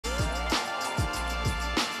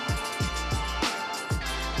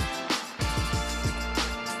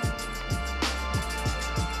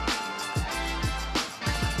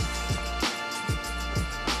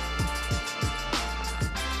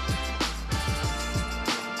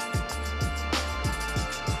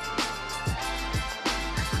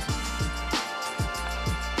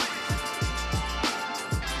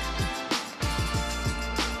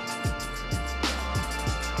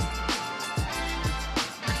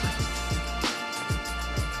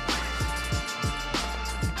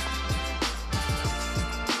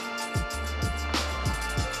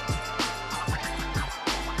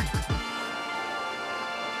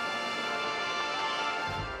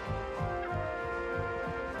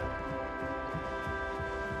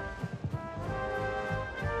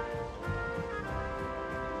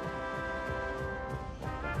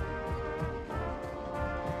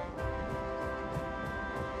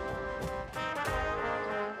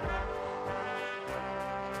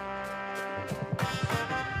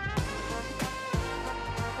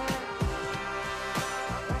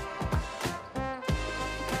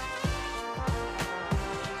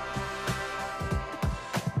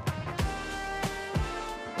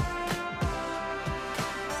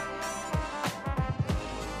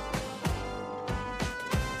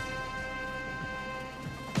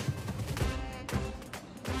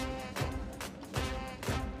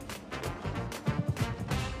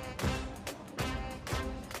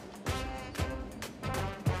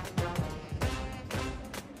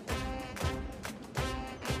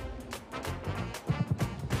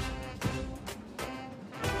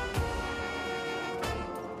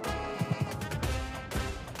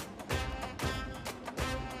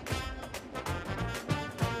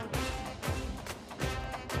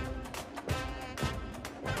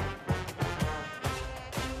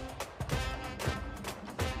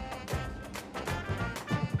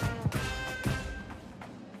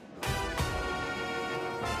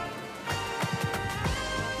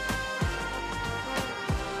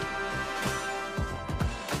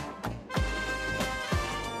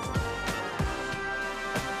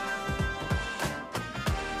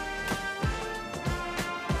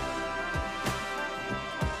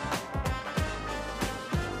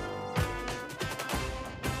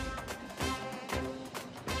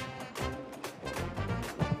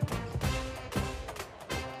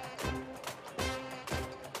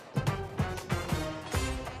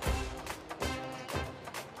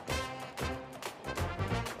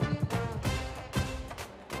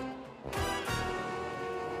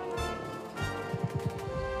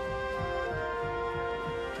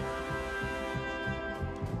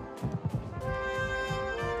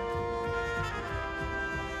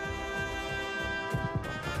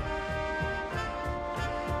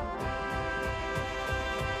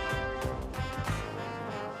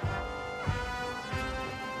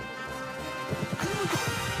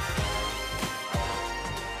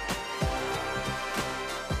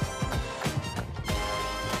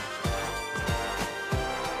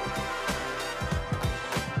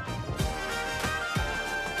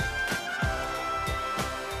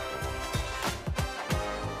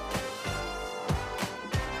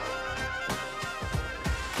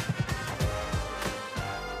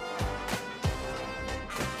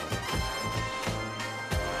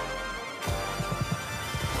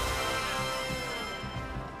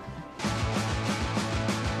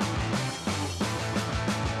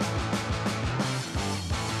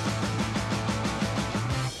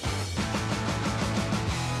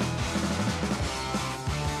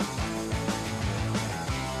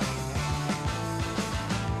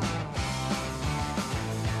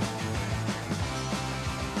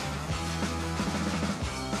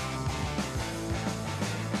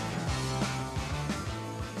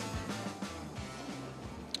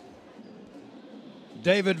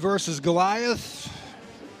David versus Goliath.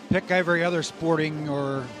 Pick every other sporting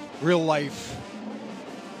or real life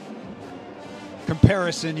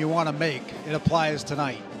comparison you want to make. It applies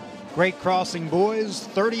tonight. Great Crossing boys,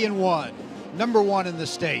 30-1, number 1 in the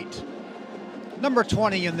state, number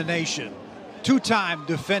 20 in the nation, two-time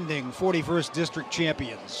defending 41st District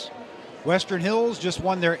champions. Western Hills just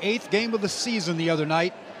won their 8th game of the season the other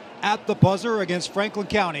night at the buzzer against Franklin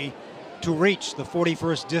County to reach the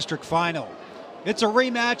 41st District final. It's a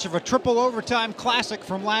rematch of a triple overtime classic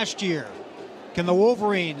from last year. Can the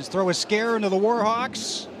Wolverines throw a scare into the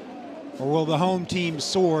Warhawks? Or will the home team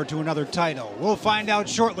soar to another title? We'll find out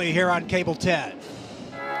shortly here on Cable 10.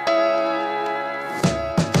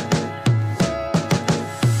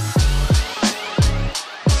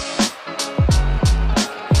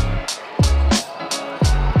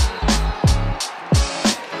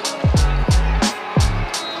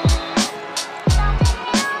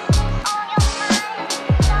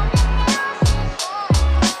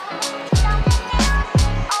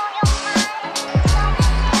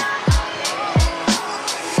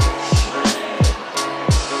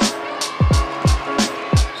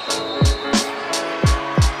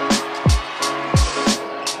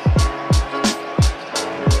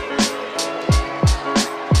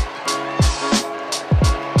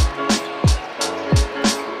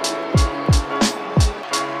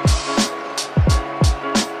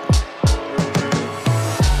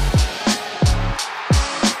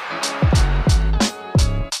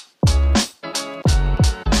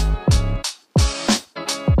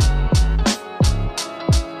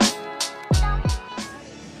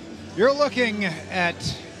 You're looking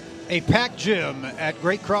at a packed gym at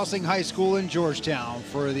Great Crossing High School in Georgetown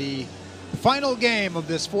for the final game of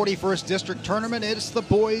this 41st District tournament. It's the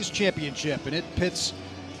boys championship, and it pits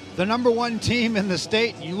the number 1 team in the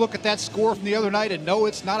state. You look at that score from the other night and know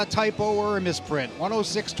it's not a typo or a misprint.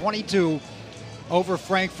 106-22 over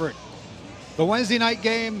Frankfort. The Wednesday night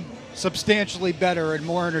game, substantially better and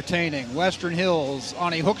more entertaining. Western Hills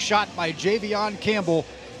on a hook shot by Javion Campbell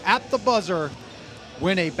at the buzzer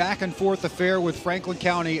win a back-and-forth affair with Franklin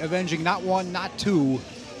County, avenging not 1, not 2,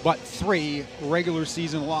 but 3 regular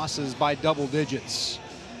season losses by double digits.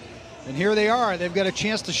 And here they are. They've got a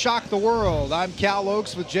chance to shock the world. I'm Cal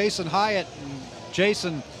Oakes with Jason Hyatt. And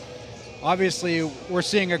Jason, obviously, we're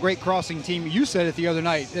seeing a Great Crossing team. You said it the other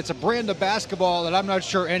night. It's a brand of basketball that I'm not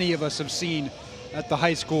sure any of us have seen at the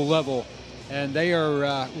high school level. And they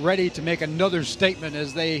are ready to make another statement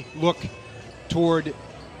as they look toward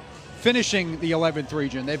finishing the 11th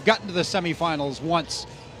region. They've gotten to the semifinals once,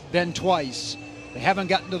 then twice. They haven't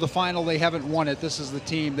gotten to the final. They haven't won it. This is the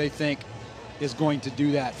team they think is going to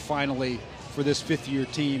do that finally for this 5th-year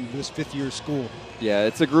team, this 5th-year school. Yeah,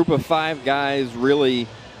 it's a group of 5 guys really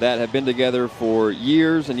that have been together for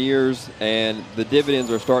years and years, and the dividends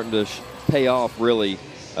are starting to pay off really.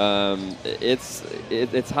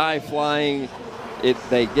 It's high flying.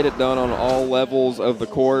 They get it done on all levels of the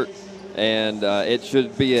court. And it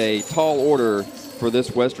should be a tall order for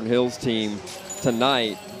this Western Hills team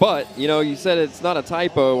tonight. But, you know, you said it's not a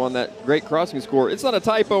typo on that Great Crossing score. It's not a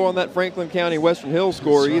typo on that Franklin County Western Hills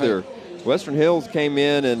score either. Western Hills came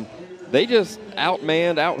in and they just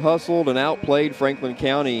outmanned, out-hustled, and outplayed Franklin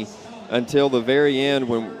County until the very end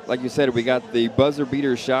when, like you said, we got the buzzer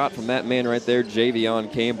beater shot from that man right there,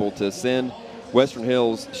 Javion Campbell, to send Western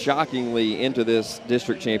Hills shockingly into this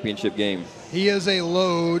district championship game. He is a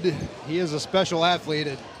load. He is a special athlete.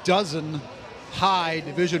 A dozen high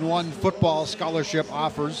Division I football scholarship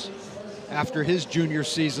offers after his junior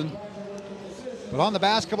season. But on the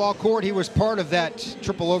basketball court, he was part of that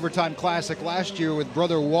triple overtime classic last year with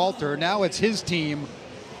brother Walter. Now it's his team.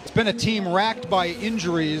 It's been a team racked by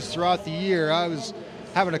injuries throughout the year. I was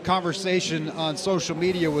having a conversation on social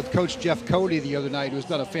media with Coach Jeff Cody the other night, who's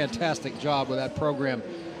done a fantastic job with that program,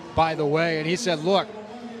 by the way. And he said, look,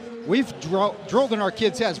 we've drilled in our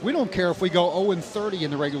kids' heads. We don't care if we go 0-30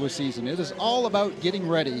 in the regular season. It is all about getting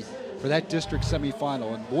ready for that district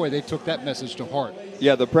semifinal. And boy, they took that message to heart.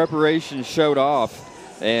 Yeah, the preparation showed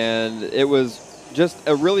off, and it was just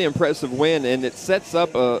a really impressive win. And it sets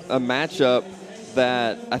up a matchup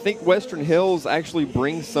that I think Western Hills actually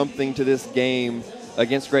brings something to this game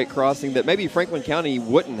against Great Crossing that maybe Franklin County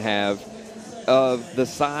wouldn't have, of the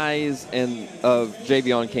size and of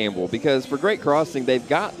Javion Campbell. Because for Great Crossing, they've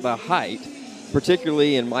got the height,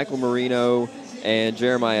 particularly in Michael Marino and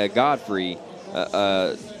Jeremiah Godfrey.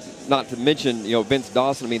 Not to mention, you know, Vince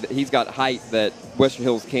Dawson. I mean, he's got height that Western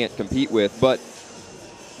Hills can't compete with. But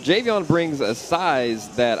Javion brings a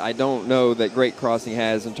size that I don't know that Great Crossing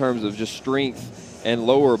has in terms of just strength and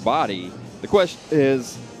lower body. The question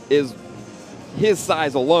is his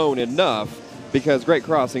size alone enough because Great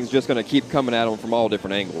Crossing is just going to keep coming at them from all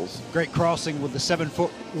different angles. Great Crossing with the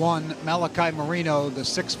 7'1" Malachi Marino, the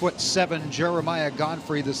 6'7" Jeremiah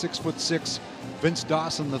Godfrey, the 6'6" Vince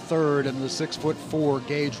Dawson III, and the 6'4"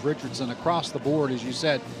 Gage Richardson across the board, as you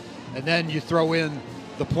said. And then you throw in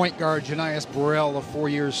the point guard, Janias Burrell, a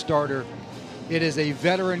 4-year starter. It is a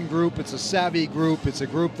veteran group. It's a savvy group. It's a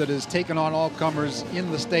group that has taken on all comers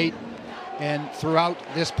in the state and throughout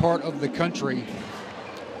this part of the country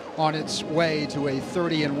on its way to a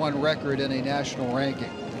 30-1 record in a national ranking.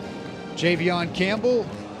 Javion Campbell,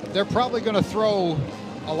 they're probably going to throw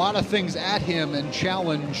a lot of things at him and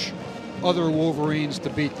challenge other Wolverines to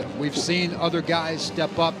beat them. We've seen other guys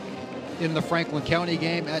step up in the Franklin County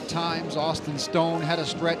game at times. Austin Stone had a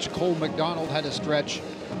stretch. Cole McDonald had a stretch.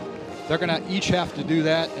 They're going to each have to do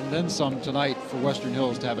that and then some tonight for Western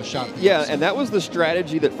Hills to have a shot. Yeah, and that was the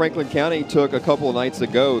strategy that Franklin County took a couple of nights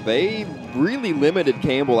ago. They really limited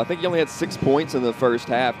Campbell. I think he only had 6 points in the first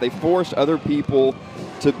half. They forced other people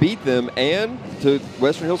to beat them, and to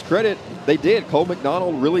Western Hills' credit, they did. Cole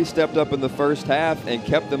McDonald really stepped up in the first half and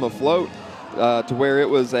kept them afloat to where it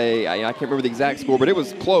was I can't remember the exact score, but it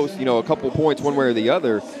was close, a couple points one way or the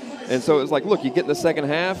other. And so it was like, look, you get in the second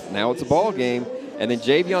half, now it's a ball game. And then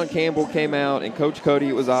Javion Campbell came out, and Coach Cody,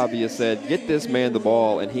 it was obvious, said, get this man the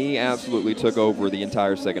ball, and he absolutely took over the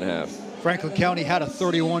entire second half. Franklin County had a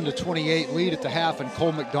 31-28 lead at the half, and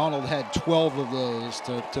Cole McDonald had 12 of those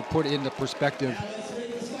to put into perspective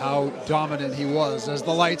how dominant he was. As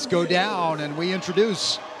the lights go down and we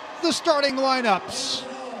introduce the starting lineups,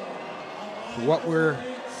 what we're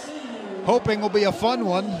hoping will be a fun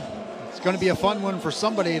one. It's going to be a fun one for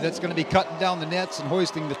somebody that's going to be cutting down the nets and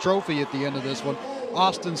hoisting the trophy at the end of this one.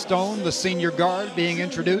 Austin Stone, the senior guard, being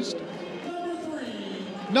introduced.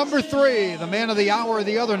 Number 3, the man of the hour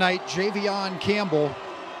the other night, Javion Campbell.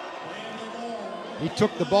 He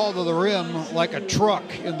took the ball to the rim like a truck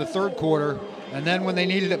in the third quarter, and then when they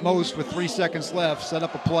needed it most with 3 seconds left, set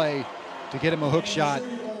up a play to get him a hook shot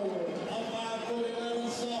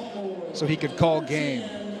so he could call game.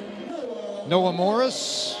 Noah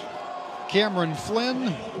Morris, Cameron Flynn,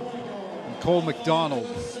 and Cole McDonald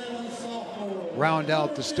round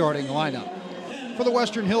out the starting lineup. For the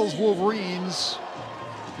Western Hills Wolverines,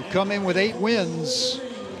 who come in with 8 wins,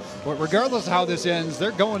 but regardless of how this ends,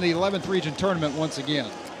 they're going to the 11th region tournament once again.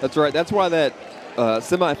 That's right. That's why that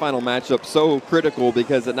semifinal matchup so critical,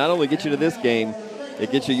 because it not only gets you to this game,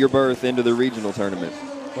 it gets you your berth into the regional tournament.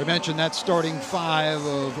 We mentioned that starting 5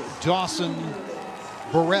 of Dawson,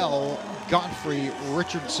 Burrell, Godfrey,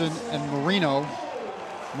 Richardson, and Marino.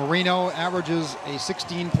 Marino averages a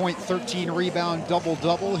 16-point, 13-rebound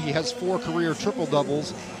double-double. He has 4 career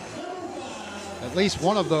triple-doubles. At least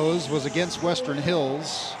one of those was against Western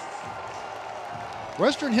Hills.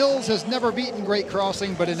 Western Hills has never beaten Great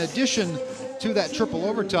Crossing, but in addition to that triple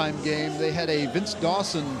overtime game, they had a Vince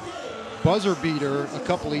Dawson buzzer beater a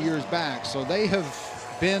couple of years back. So they have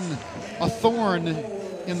been a thorn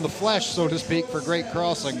in the flesh, so to speak, for Great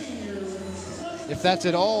Crossing. If that's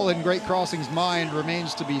at all in Great Crossing's mind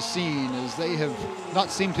remains to be seen, as they have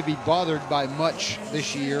not seemed to be bothered by much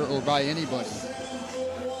this year or by anybody.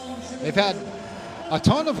 They've had a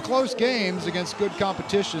ton of close games against good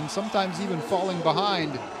competition, sometimes even falling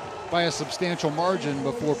behind by a substantial margin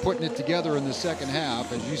before putting it together in the second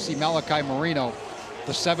half. As you see Malachi Marino,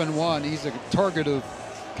 the 7'1", he's a target of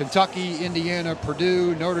Kentucky, Indiana,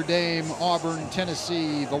 Purdue, Notre Dame, Auburn,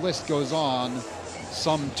 Tennessee, the list goes on.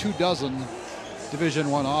 Some 24 Division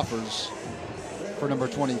I offers for number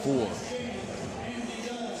 24.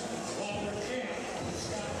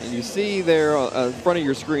 And you see there in front of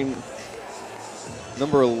your screen,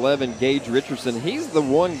 number 11, Gage Richardson. He's the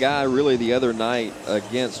one guy really the other night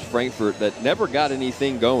against Frankfort that never got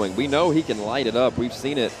anything going. We know he can light it up. We've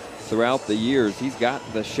seen it throughout the years. He's got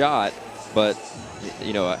the shot, but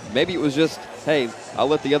maybe it was just, hey, I'll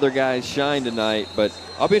let the other guys shine tonight, but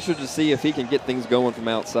I'll be interested to see if he can get things going from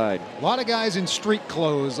outside. A lot of guys in street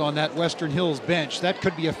clothes on that Western Hills bench. That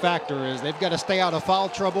could be a factor, as they've got to stay out of foul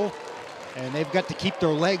trouble, and they've got to keep their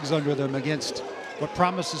legs under them against what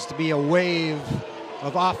promises to be a wave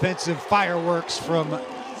of offensive fireworks from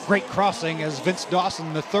Great Crossing, as Vince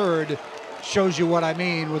Dawson III shows you what I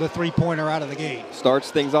mean with a three-pointer out of the gate.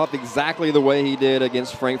 Starts things off exactly the way he did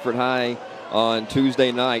against Frankfort High on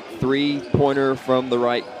Tuesday night. Three-pointer from the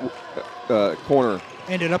right corner.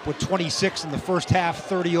 Ended up with 26 in the first half,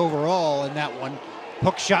 30 overall in that one.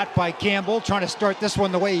 Hook shot by Campbell, trying to start this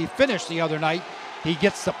one the way he finished the other night. He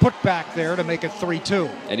gets the putback there to make it 3-2.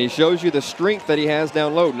 And he shows you the strength that he has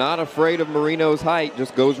down low. Not afraid of Marino's height,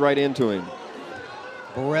 just goes right into him.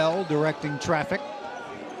 Burrell directing traffic.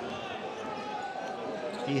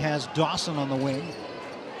 He has Dawson on the wing.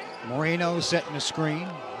 Moreno setting a screen.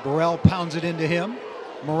 Burrell pounds it into him.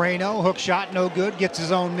 Moreno, hook shot, no good. Gets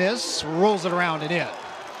his own miss. Rolls it around and in.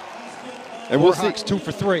 And we'll see. 2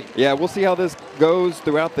 for 3. Yeah, we'll see how this goes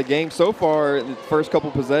throughout the game. So far, in the first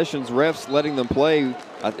couple possessions, refs letting them play.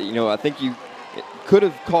 I think you could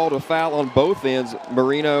have called a foul on both ends.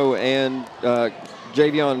 Marino and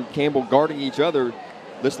Javion Campbell guarding each other.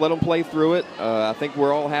 Let's let them play through it. I think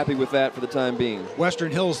we're all happy with that for the time being.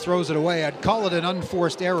 Western Hills throws it away. I'd call it an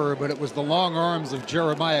unforced error, but it was the long arms of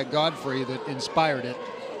Jeremiah Godfrey that inspired it.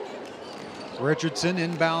 Richardson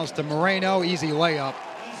inbounds to Moreno. Easy layup.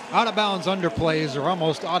 Out of bounds underplays are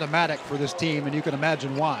almost automatic for this team, and you can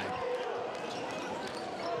imagine why.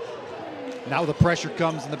 Now the pressure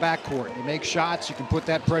comes in the backcourt. You make shots, you can put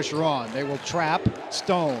that pressure on. They will trap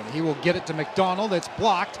Stone. He will get it to McDonald. It's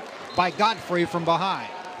blocked by Godfrey from behind.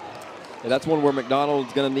 And that's one where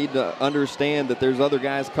McDonald's going to need to understand that there's other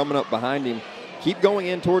guys coming up behind him. Keep going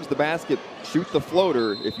in towards the basket. Shoot the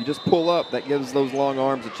floater. If you just pull up, that gives those long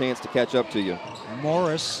arms a chance to catch up to you.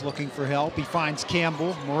 Morris looking for help. He finds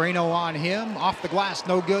Campbell. Moreno on him. Off the glass,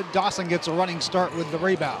 no good. Dawson gets a running start with the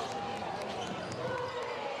rebound.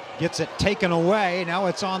 Gets it taken away. Now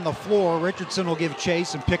it's on the floor. Richardson will give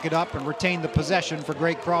chase and pick it up and retain the possession for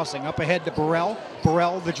Great Crossing. Up ahead to Burrell.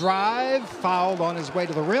 Burrell the drive. Fouled on his way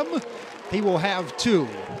to the rim. He will have 2.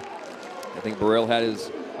 I think Burrell had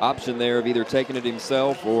his option there of either taking it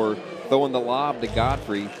himself or throwing the lob to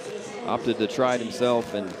Godfrey. Opted to try it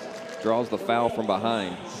himself and draws the foul from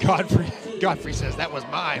behind. Godfrey says, that was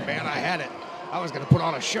mine, man. I had it. I was going to put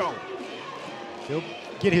on a show. He'll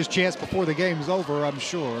get his chance before the game's over, I'm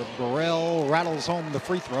sure. Burrell rattles home the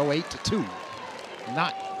free throw, 8-2.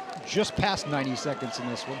 Not just past 90 seconds in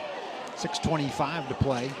this one. 6:25 to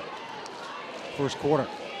play. First quarter.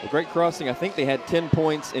 Well, Great Crossing, I think they had 10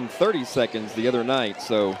 points in 30 seconds the other night,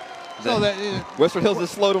 so Western Hills has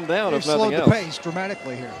slowed them down, if nothing else. Slowed the pace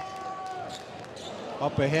dramatically here.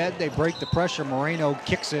 Up ahead, they break the pressure. Moreno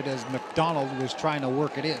kicks it as McDonald was trying to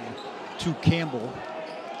work it in to Campbell.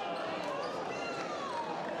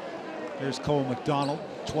 There's Cole McDonald,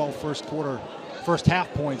 12 first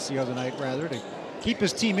half points the other night, rather, to keep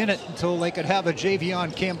his team in it until they could have a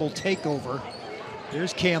Javion Campbell takeover.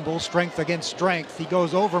 Here's Campbell, strength against strength. He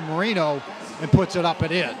goes over Moreno and puts it up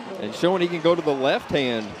and in. And showing he can go to the left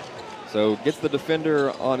hand. So gets the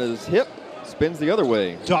defender on his hip, spins the other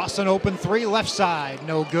way. Dawson open 3, left side,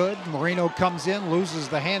 no good. Moreno comes in, loses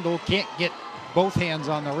the handle, can't get both hands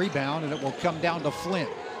on the rebound, and it will come down to Flynn.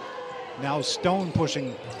 Now Stone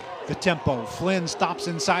pushing the tempo. Flynn stops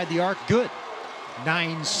inside the arc, good.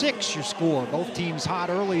 9-6 your score. Both teams hot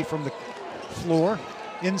early from the floor.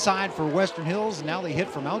 Inside for Western Hills, now they hit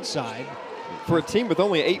from outside. For a team with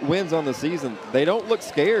only 8 wins on the season, they don't look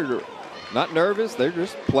scared or not nervous. They're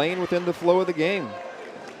just playing within the flow of the game.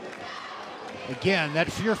 Again,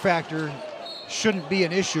 that fear factor shouldn't be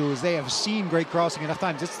an issue, as they have seen Great Crossing enough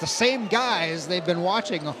times. It's the same guys they've been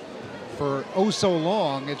watching for oh so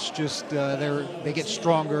long. It's just they get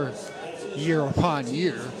stronger year upon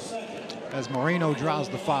year. As Moreno draws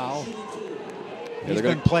the foul. He's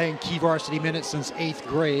been playing key varsity minutes since 8th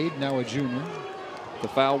grade, now a junior. The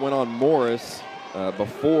foul went on Morris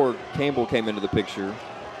before Campbell came into the picture.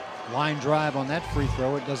 Line drive on that free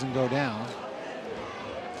throw, it doesn't go down.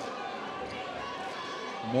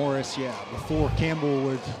 Morris, before Campbell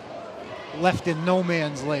was left in no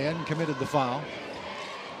man's land, committed the foul.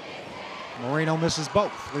 Moreno misses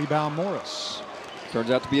both. Rebound Morris.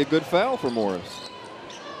 Turns out to be a good foul for Morris.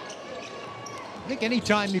 I think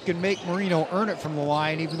anytime you can make Moreno earn it from the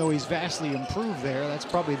line, even though he's vastly improved there, that's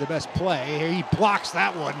probably the best play. He blocks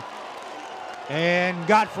that one. And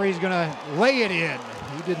Godfrey's going to lay it in.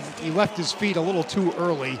 He left his feet a little too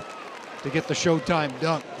early to get the Showtime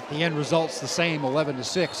dunk. The end result's the same,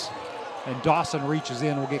 11-6. And Dawson reaches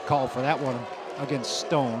in, will get called for that one against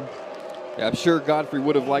Stone. Yeah, I'm sure Godfrey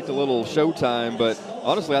would have liked a little Showtime, but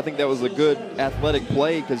honestly, I think that was a good athletic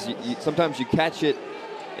play, because sometimes you catch it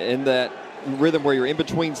in that rhythm where you're in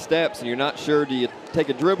between steps and you're not sure, do you take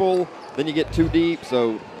a dribble, then you get too deep.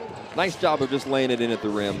 So nice job of just laying it in at the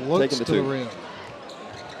rim. Looks taking the to two. The rim.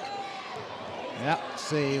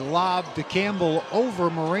 It's a lob to Campbell over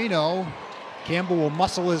Moreno. Campbell will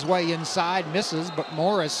muscle his way inside, misses, but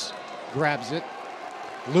Morris grabs it,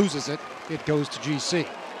 loses it. It goes to GC.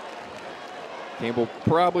 Campbell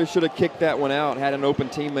probably should have kicked that one out, had an open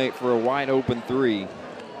teammate for a wide open 3.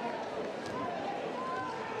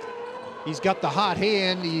 He's got the hot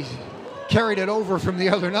hand. He carried it over from the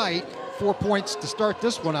other night. 4 points to start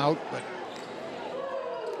this one out, but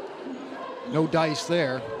no dice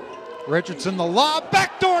there. Richardson, the lob,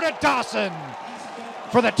 backdoor to Dawson.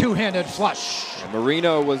 for the two-handed flush. And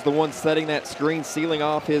Marino was the one setting that screen, sealing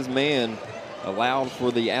off his man, allowed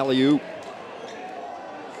for the alley-oop.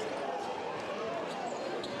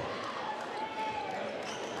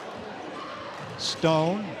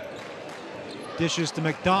 Stone dishes to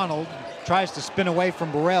McDonald, tries to spin away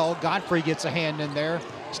from Burrell. Godfrey gets a hand in there.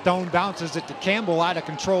 Stone bounces it to Campbell, out of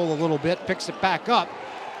control a little bit, picks it back up.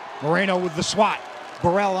 Moreno with the swat.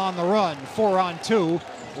 Burrell on the run, 4-on-2,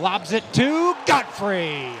 lobs it to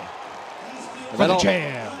Godfrey for the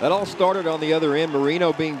jam. That all started on the other end.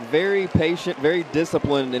 Marino being very patient, very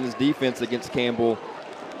disciplined in his defense against Campbell.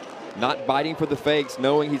 Not biting for the fakes,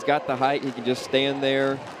 knowing he's got the height, he can just stand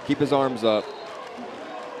there, keep his arms up.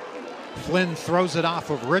 Flynn throws it off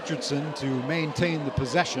of Richardson to maintain the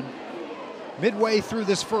possession. Midway through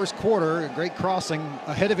this first quarter, a great crossing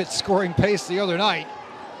ahead of its scoring pace the other night.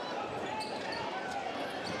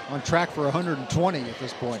 On track for 120 at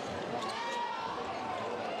this point.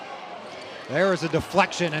 There is a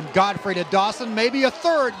deflection, and Godfrey to Dawson, maybe a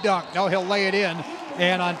third dunk. No, he'll lay it in,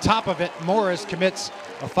 and on top of it, Morris commits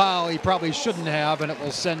a foul he probably shouldn't have, and it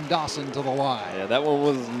will send Dawson to the line. Yeah, that one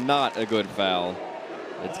was not a good foul.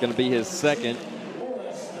 It's going to be his second,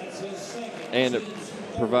 and it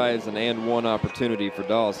provides an and one opportunity for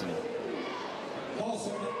Dawson.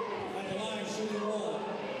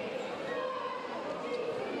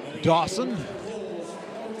 Dawson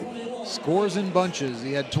scores in bunches.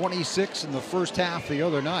 He had 26 in the first half the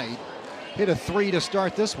other night. Hit a three to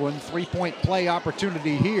start this one. Three-point play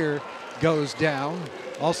opportunity here goes down.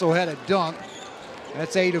 Also had a dunk.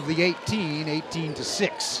 That's 8 of the 18.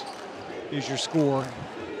 18-6 is your score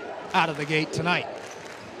out of the gate tonight.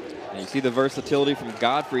 And you see the versatility from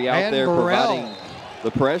Godfrey out and there Burrell providing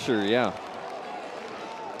the pressure, yeah.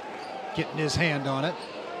 Getting his hand on it.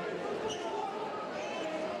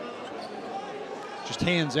 Just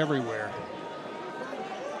hands everywhere.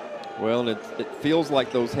 Well, and it feels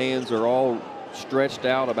like those hands are all stretched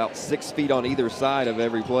out about 6 feet on either side of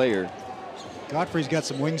every player. Godfrey's got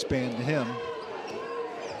some wingspan to him.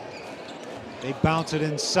 They bounce it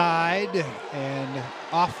inside and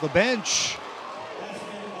off the bench.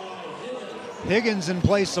 Higgins in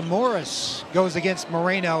place of Morris goes against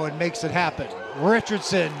Moreno and makes it happen.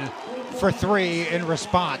 Richardson for three in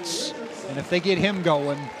response. And if they get him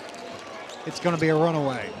going, it's going to be a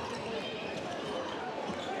runaway.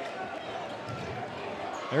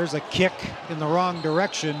 There's a kick in the wrong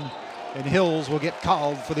direction, and Hills will get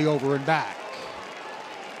called for the over and back.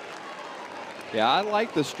 Yeah, I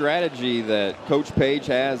like the strategy that Coach Page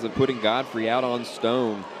has of putting Godfrey out on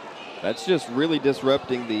Stone. That's just really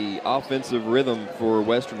disrupting the offensive rhythm for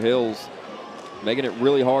Western Hills, making it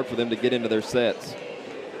really hard for them to get into their sets.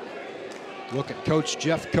 Look at Coach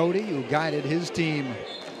Jeff Cody, who guided his team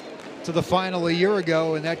to the final a year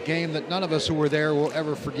ago in that game that none of us who were there will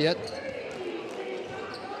ever forget.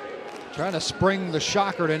 Trying to spring the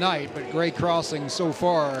shocker tonight, but Gray Crossing so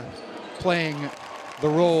far playing the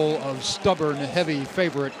role of stubborn, heavy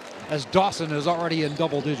favorite, as Dawson is already in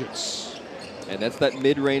double digits. And that's that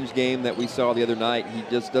mid-range game that we saw the other night. He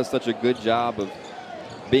just does such a good job of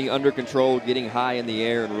being under control, getting high in the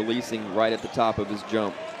air, and releasing right at the top of his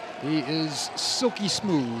jump. He is silky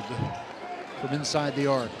smooth from inside the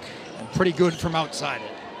arc and pretty good from outside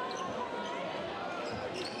it.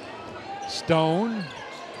 Stone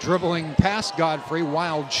dribbling past Godfrey,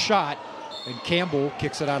 wild shot, and Campbell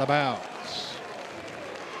kicks it out of bounds.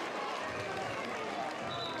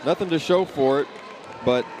 Nothing to show for it,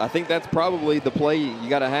 but I think that's probably the play you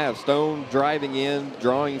got to have. Stone driving in,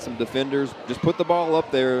 drawing some defenders. Just put the ball up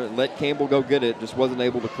there and let Campbell go get it. Just wasn't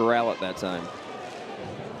able to corral it that time.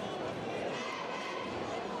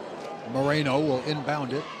 Moreno will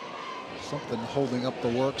inbound it. Something holding up the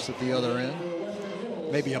works at the other end.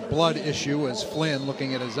 Maybe a blood issue as Flynn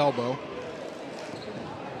looking at his elbow.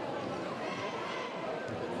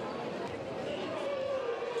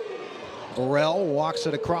 Burrell walks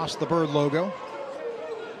it across the Bird logo.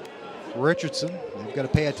 Richardson, you've got to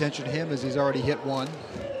pay attention to him as he's already hit one.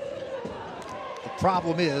 The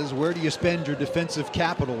problem is, where do you spend your defensive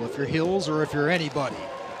capital, if you're Hills or if you're anybody?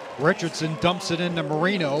 Richardson dumps it into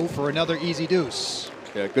Marino for another easy deuce.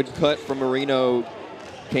 Yeah, good cut from Marino.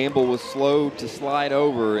 Campbell was slow to slide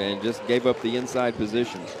over and just gave up the inside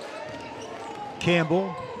position.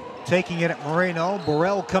 Campbell taking it at Moreno.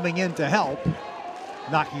 Burrell coming in to help,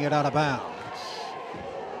 knocking it out of bounds.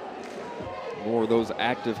 More of those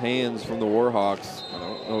active hands from the Warhawks. I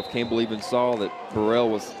don't know if Campbell even saw that Burrell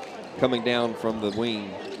was coming down from the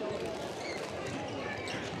wing.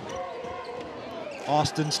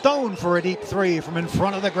 Austin Stone for a deep three from in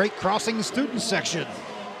front of the Great Crossing student section.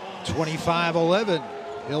 25-11.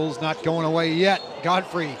 Hill's not going away yet.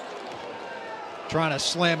 Godfrey trying to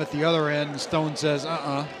slam at the other end. Stone says,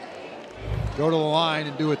 go to the line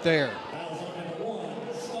and do it there.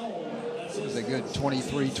 This is a good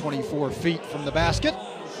 23, 24 feet from the basket.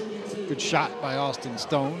 Good shot by Austin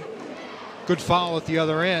Stone. Good foul at the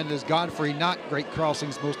other end as Godfrey, not Great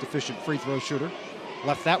Crossing's most efficient free throw shooter,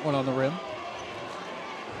 left that one on the rim.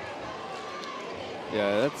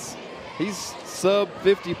 Yeah, he's sub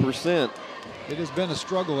 50%. It has been a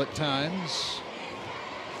struggle at times.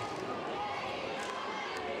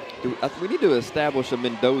 We need to establish a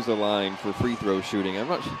Mendoza line for free throw shooting. I'm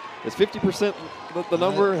not sure. Is 50% the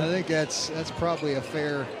number? I think that's probably a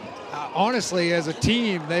fair. Honestly, as a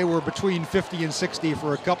team, they were between 50 and 60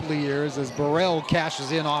 for a couple of years as Burrell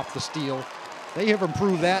cashes in off the steal. They have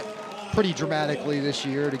improved that pretty dramatically this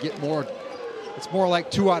year to get more. It's more like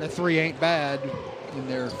 2 out of 3 ain't bad in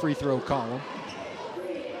their free throw column.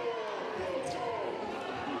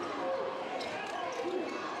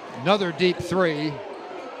 Another deep three.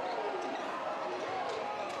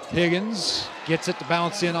 Higgins gets it to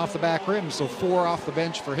bounce in off the back rim, so 4 off the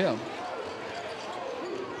bench for him.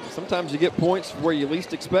 Sometimes you get points where you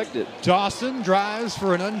least expect it. Dawson drives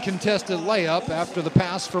for an uncontested layup after the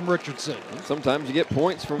pass from Richardson. Sometimes you get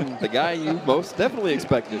points from the guy you most definitely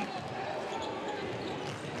expected.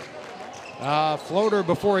 Floater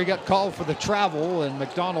before he got called for the travel, and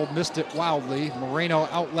McDonald missed it wildly. Moreno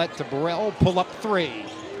outlet to Burrell, pull up 3.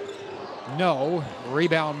 No,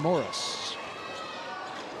 rebound Morris.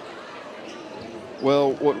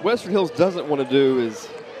 Well, what Western Hills doesn't want to do is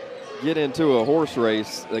get into a horse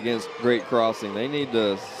race against Great Crossing. They need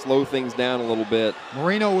to slow things down a little bit.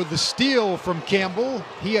 Moreno with the steal from Campbell.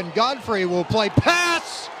 He and Godfrey will play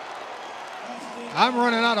pass. I'm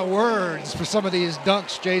running out of words for some of these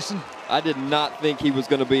dunks, Jason. I did not think he was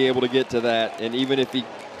going to be able to get to that, and even if he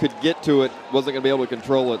could get to it, wasn't going to be able to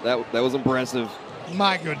control it. That was impressive.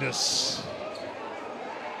 My goodness.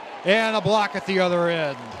 And a block at the other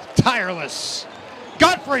end. Tireless.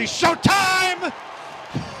 Godfrey, showtime!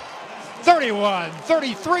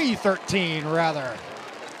 33-13 rather.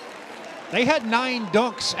 They had 9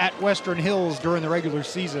 dunks at Western Hills during the regular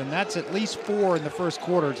season. That's at least 4 in the first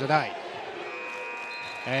quarter tonight.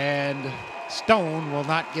 And Stone will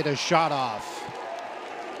not get a shot off.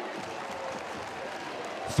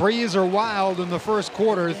 Threes are wild in the first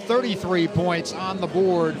quarter. 33 points on the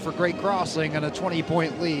board for Great Crossing and a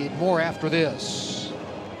 20-point lead. More after this.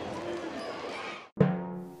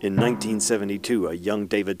 In 1972, a young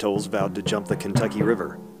David Tolles vowed to jump the Kentucky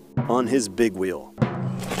River on his big wheel.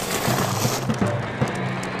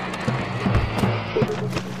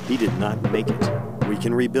 He did not make it. We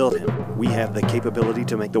can rebuild him. We have the capability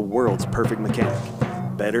to make the world's perfect mechanic.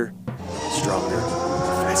 Better, stronger,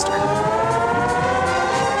 faster.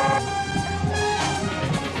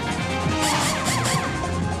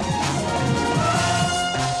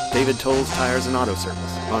 David Tolles Tires and Auto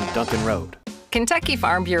Service on Duncan Road. Kentucky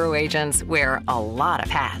Farm Bureau agents wear a lot of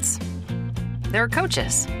hats. They're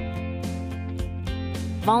coaches,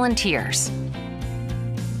 volunteers,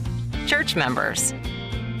 church members,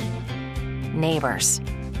 neighbors,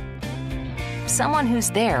 someone who's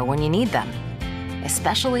there when you need them,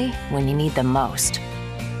 especially when you need them most.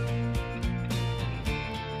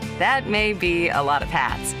 That may be a lot of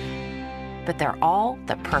hats, but they're all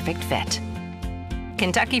the perfect fit.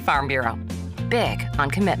 Kentucky Farm Bureau, big on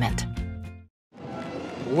commitment.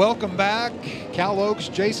 Welcome back, Cal Oaks,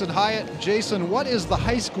 Jason Hyatt. Jason, what is the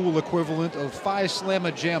high school equivalent of Phi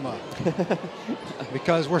Slamma Jamma?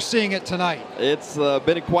 Because we're seeing it tonight. It's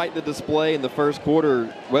been quite the display in the first quarter.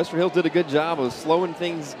 Western Hills did a good job of slowing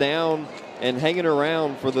things down and hanging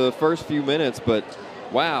around for the first few minutes, but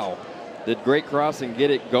wow, did Great Crossing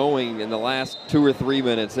get it going in the last 2 or 3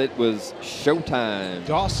 minutes. It was showtime.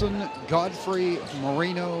 Dawson, Godfrey,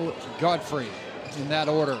 Moreno, Godfrey in that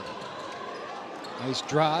order. Nice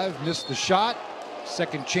drive, missed the shot.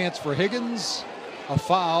 Second chance for Higgins. A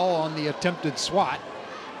foul on the attempted swat.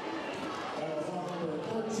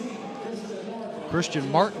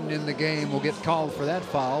 Christian Martin in the game will get called for that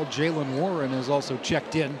foul. Jalen Warren is also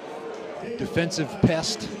checked in. Defensive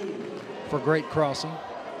pest for Great Crossing.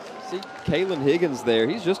 See Kalen Higgins there.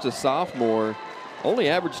 He's just a sophomore. Only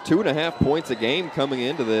averaged 2.5 points a game coming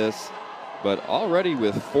into this, but already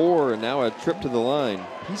with 4 and now a trip to the line.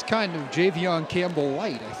 He's kind of Javion Campbell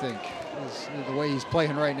light, I think, is the way he's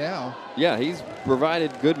playing right now. Yeah, he's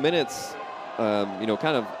provided good minutes, kind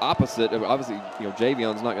of opposite. Obviously,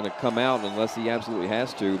 Javion's not going to come out unless he absolutely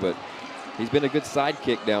has to, but he's been a good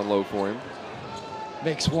sidekick down low for him.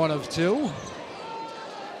 Makes 1 of 2.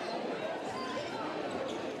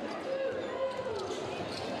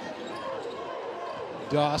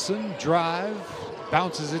 Dawson, drive,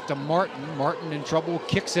 bounces it to Martin. Martin in trouble,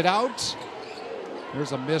 kicks it out.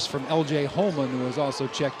 There's a miss from L.J. Holman, who was also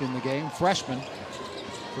checked in the game, freshman,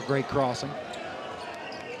 for great crossing.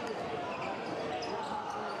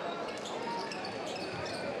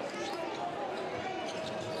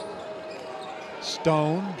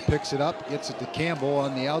 Stone picks it up, gets it to Campbell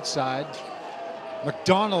on the outside.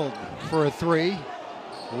 McDonald for a three,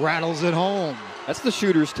 rattles it home. That's the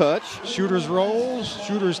shooter's touch. Shooter's roll,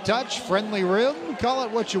 shooter's touch, friendly rim, call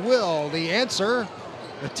it what you will. The answer,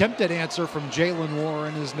 attempted answer from Jalen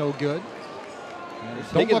Warren is no good.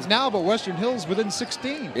 Don't look now, but Western Hills within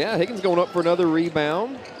 16. Yeah, Higgins going up for another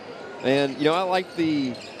rebound. And, you know, I like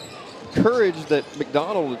the courage that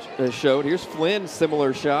McDonald has showed. Here's Flynn,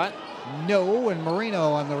 similar shot. No, and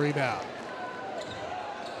Marino on the rebound.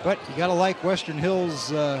 But you got to like Western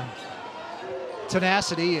Hills'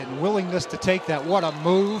 tenacity and willingness to take that. What a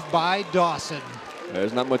move by Dawson.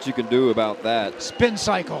 There's not much you can do about that. Spin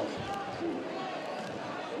cycle.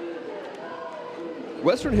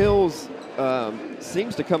 Western Hills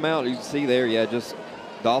seems to come out, you can see there, yeah, just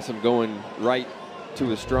Dawson going right to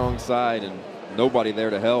his strong side and nobody there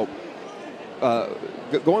to help.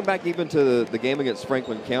 Going back even to the game against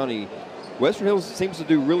Franklin County, Western Hills seems to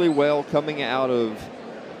do really well coming out of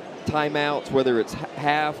timeouts, whether it's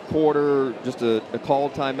half, quarter, just a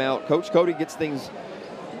called timeout. Coach Cody gets things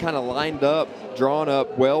kind of lined up, drawn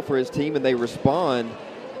up well for his team, and they respond.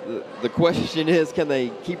 The question is, can they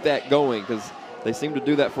keep that going? Because they seem to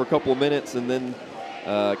do that for a couple of minutes and then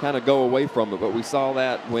kind of go away from it. But we saw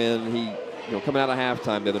that when he, coming out of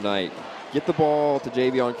halftime the other night, get the ball to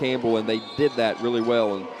Javion Campbell, and they did that really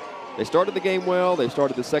well. And they started the game well. They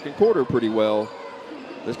started the second quarter pretty well.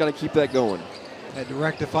 They're just going to keep that going. Had to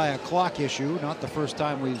rectify a clock issue. Not the first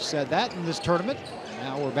time we've said that in this tournament.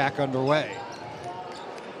 Now we're back underway.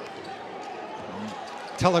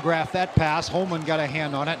 Telegraphed that pass. Holman got a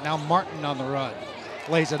hand on it. Now Martin on the run.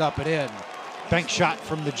 Lays it up and in. Bank shot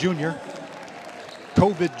from the junior.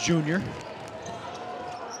 COVID junior.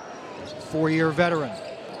 4-year veteran.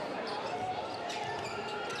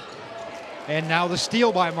 And now the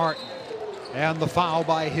steal by Martin. And the foul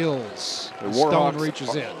by Hills. Stone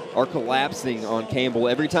reaches in. Are collapsing on Campbell.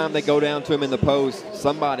 Every time they go down to him in the post,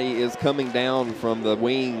 somebody is coming down from the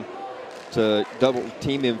wing to double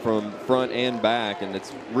team him from front and back, and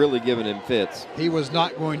it's really giving him fits. He was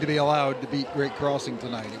not going to be allowed to beat Great Crossing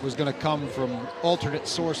tonight. It was going to come from alternate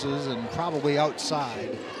sources and probably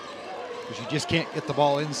outside, because you just can't get the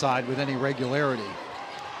ball inside with any regularity.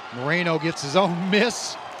 Moreno gets his own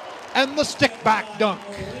miss, and the stick back dunk.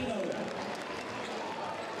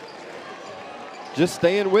 Just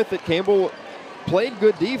staying with it. Campbell played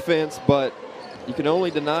good defense, but you can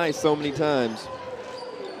only deny so many times.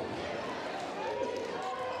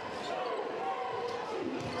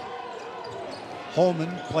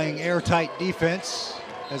 Holman playing airtight defense,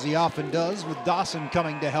 as he often does, with Dawson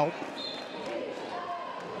coming to help.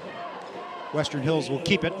 Western Hills will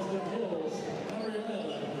keep it.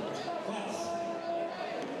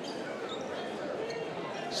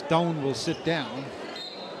 Stone will sit down.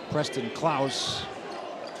 Preston Klaus,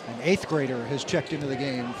 an 8th grader, has checked into the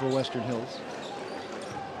game for Western Hills.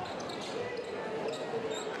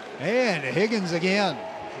 And Higgins again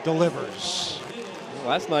delivers.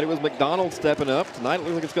 Last night it was McDonald stepping up. Tonight it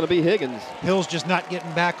looks like it's going to be Higgins. Hills just not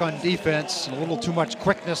getting back on defense. A little too much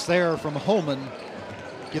quickness there from Holman.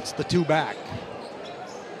 Gets the 2 back.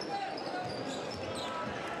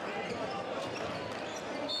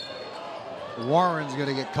 Warren's going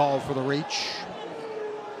to get called for the reach.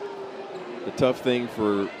 The tough thing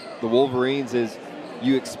for the Wolverines is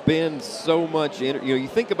you expend so much energy. You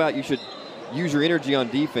think about you should use your energy on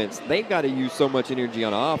defense. They've got to use so much energy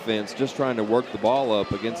on offense just trying to work the ball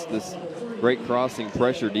up against this Great Crossing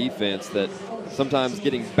pressure defense that sometimes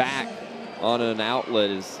getting back on an outlet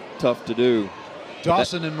is tough to do.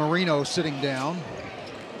 Dawson and Marino sitting down.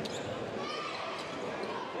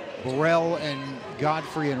 Burrell and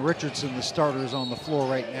Godfrey and Richardson, the starters on the floor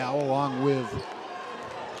right now, along with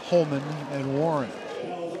Holman and Warren.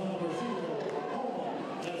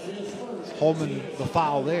 Holman, the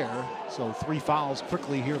foul there. So 3 fouls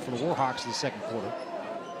quickly here for the Warhawks in the second quarter.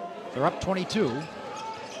 They're up 22.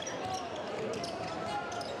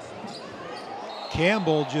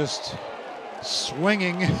 Campbell just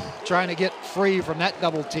swinging, trying to get free from that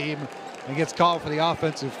double team, and gets called for the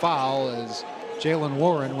offensive foul as Jalen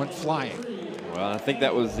Warren went flying. Well, I think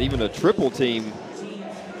that was even a triple team.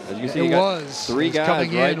 As you see, it was 3 guys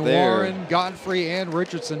coming right in, there. Warren, Godfrey, and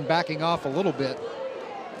Richardson backing off a little bit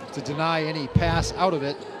to deny any pass out of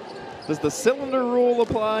it. Does the cylinder rule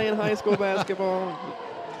apply in high school basketball?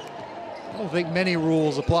 I don't think many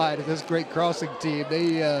rules apply to this Great Crossing team.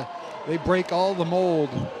 They break all the mold.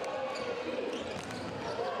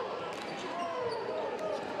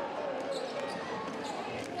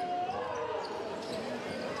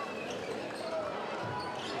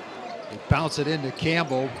 They bounce it into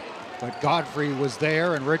Campbell, but Godfrey was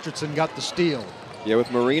there and Richardson got the steal. Yeah,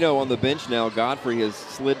 with Marino on the bench now, Godfrey has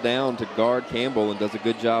slid down to guard Campbell and does a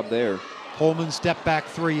good job there. Holman step back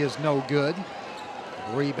three is no good.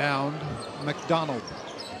 Rebound, McDonald.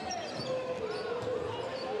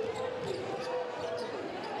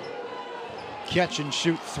 Catch and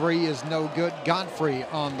shoot three is no good. Godfrey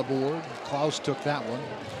on the board. Klaus took that one.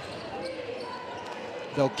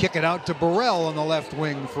 They'll kick it out to Burrell on the left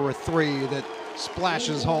wing for a three that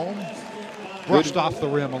splashes home. Brushed off the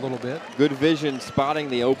rim a little bit. Good vision spotting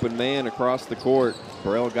the open man across the court.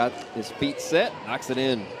 Burrell got his feet set, knocks it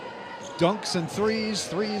in. Dunks and threes,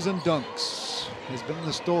 threes and dunks has been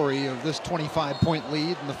the story of this 25-point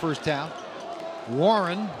lead in the first half.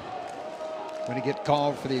 Warren going to get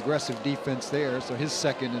called for the aggressive defense there, so his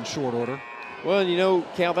second in short order. Well, you know,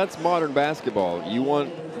 Cal, that's modern basketball. You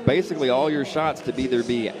want basically all your shots to either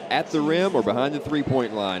be at the rim or behind the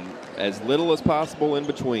three-point line, as little as possible in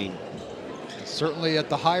between. Certainly at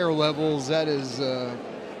the higher levels, that is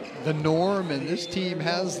the norm, and this team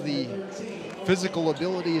has the physical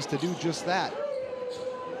abilities to do just that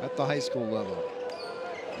at the high school level.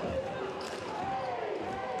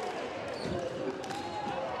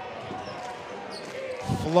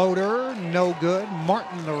 Floater, no good.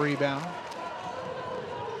 Martin the rebound.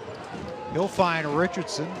 He'll find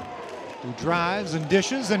Richardson, who drives and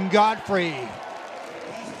dishes, and Godfrey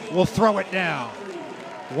will throw it down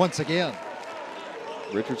once again.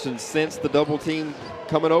 Richardson sensed the double team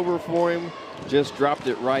coming over for him, just dropped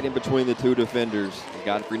it right in between the two defenders.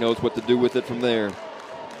 Godfrey knows what to do with it from there.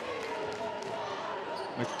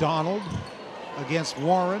 McDonald against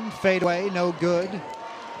Warren, fadeaway, no good.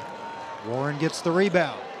 Warren gets the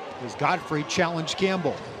rebound as Godfrey challenged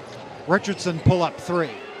Campbell. Richardson pull up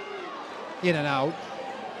three. In and out.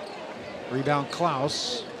 Rebound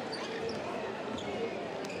Klaus.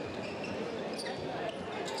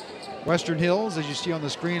 Western Hills, as you see on the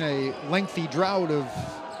screen, a lengthy drought of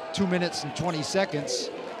 2 minutes and 20 seconds.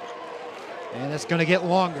 And it's going to get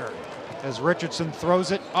longer as Richardson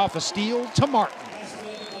throws it off a steal to Martin.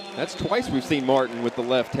 That's twice we've seen Martin with the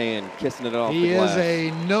left hand kissing it off the glass. He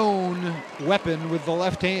is a known weapon with the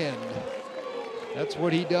left hand. That's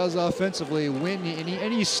what he does offensively.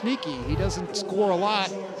 And he's sneaky. He doesn't score a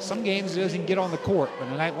lot. Some games he doesn't get on the court, but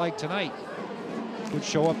a night like tonight could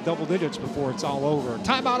show up double digits before it's all over.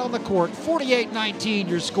 Timeout on the court, 48-19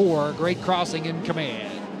 your score. Great Crossing in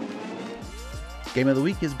command. Game of the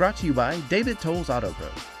Week is brought to you by David Tolles Auto Pro.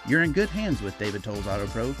 You're in good hands with David Tolles Auto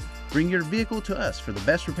Pro. Bring your vehicle to us for the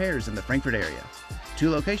best repairs in the Frankfort area. 2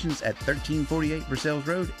 locations at 1348 Versailles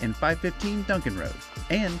Road and 515 Duncan Road.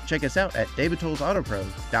 And check us out at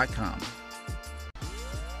davidtollsautopro.com.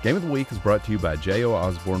 Game of the Week is brought to you by J.O.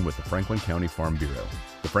 Osborne with the Franklin County Farm Bureau.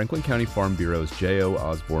 The Franklin County Farm Bureau's J.O.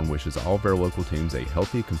 Osborne wishes all of our local teams a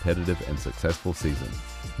healthy, competitive, and successful season.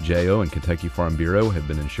 J.O. and Kentucky Farm Bureau have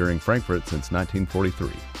been insuring Frankfort since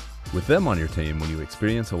 1943. With them on your team, when you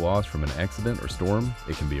experience a loss from an accident or storm,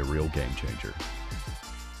 it can be a real game changer.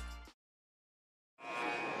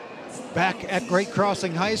 Back at Great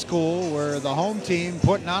Crossing High School, where the home team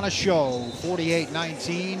putting on a show.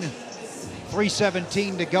 48-19,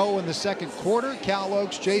 3:17 to go in the second quarter. Cal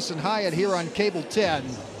Oaks, Jason Hyatt here on Cable 10,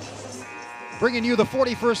 bringing you the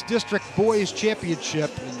 41st District Boys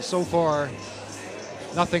Championship. And so far,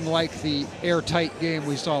 nothing like the airtight game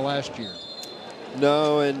we saw last year.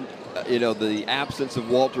 No, and you know, the absence of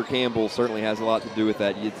Walter Campbell certainly has a lot to do with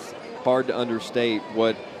that. It's hard to understate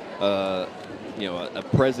what you know, a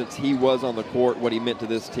presence he was on the court, what he meant to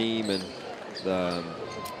this team, and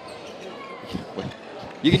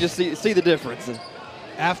you can just see the difference.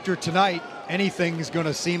 After tonight, anything's going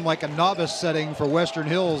to seem like a novice setting for Western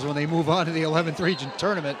Hills when they move on to the 11th Region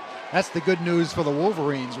Tournament. That's the good news for the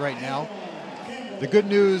Wolverines right now. The good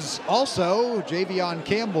news also, Javion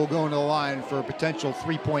Campbell going to the line for a potential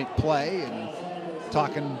three-point play and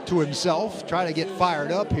talking to himself, trying to get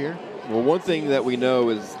fired up here. Well, one thing that we know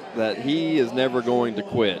is that he is never going to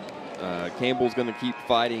quit. Campbell's going to keep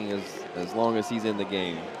fighting as long as he's in the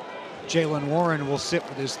game. Jalen Warren will sit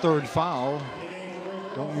with his third foul.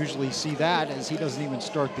 Don't usually see that, as he doesn't even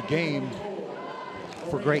start the game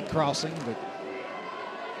for Great Crossing, but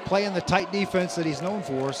playing the tight defense that he's known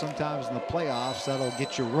for sometimes in the playoffs, that'll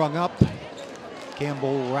get you rung up.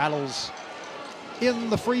 Campbell rattles in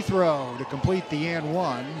the free throw to complete the and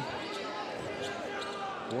one.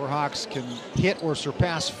 Warhawks can hit or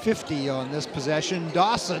surpass 50 on this possession.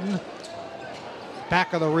 Dawson,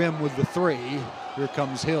 back of the rim with the three. Here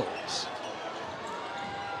comes Hills.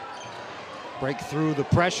 Break through the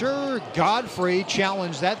pressure. Godfrey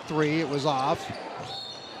challenged that three. It was off.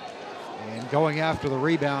 And going after the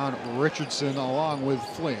rebound, Richardson along with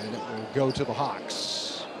Flynn will go to the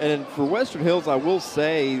Hawks. And for Western Hills, I will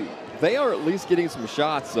say they are at least getting some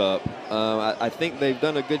shots up. I think they've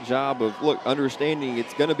done a good job of, understanding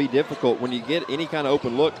it's going to be difficult. When you get any kind of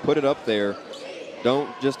open look, put it up there. Don't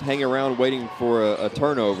just hang around waiting for a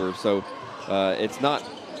turnover. So it's not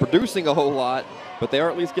producing a whole lot, but they are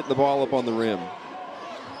at least getting the ball up on the rim.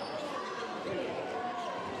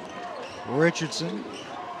 Richardson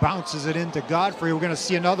bounces it into Godfrey. We're going to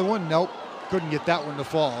see another one. Nope, couldn't get that one to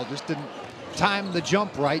fall. Just didn't time the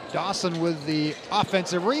jump right. Dawson with the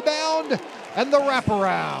offensive rebound and the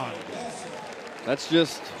wraparound. That's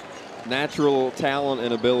just natural talent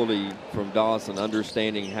and ability from Dawson,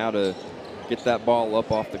 understanding how to get that ball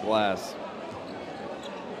up off the glass.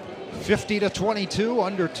 50-22,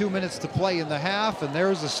 under 2 minutes to play in the half, and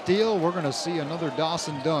there's a steal. We're going to see another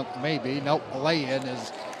Dawson dunk, maybe. Nope, a lay-in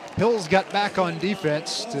as Hills got back on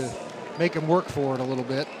defense to make him work for it a little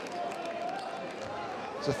bit.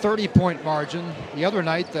 It's a 30-point margin. The other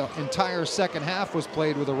night, the entire second half was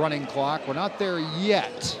played with a running clock. We're not there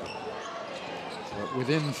yet, but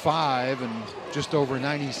within 5 and just over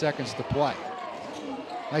 90 seconds to play.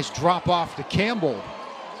 Nice drop off to Campbell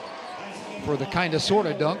for the kind of sort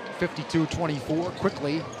of dunk. 52-24,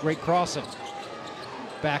 quickly, great crossing.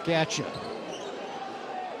 Back at you.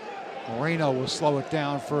 Moreno will slow it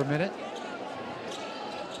down for a minute.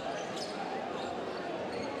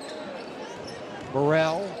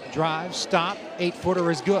 Burrell drives, stop,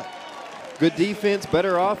 8-footer is good. Good defense,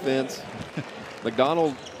 better offense.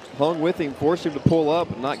 McDonald hung with him, forced him to pull up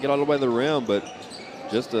and not get all the way to the rim, but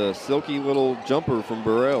just a silky little jumper from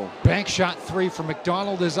Burrell. Bank shot three from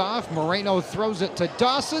McDonald is off. Moreno throws it to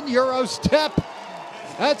Dawson. Euro step.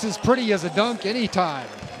 That's as pretty as a dunk anytime.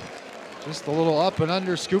 Just a little up and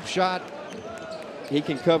under scoop shot. He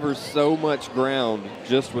can cover so much ground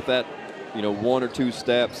just with that, 1 or 2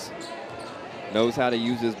 steps. Knows how to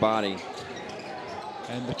use his body.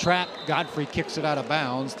 And the trap, Godfrey kicks it out of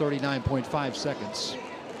bounds, 39.5 seconds.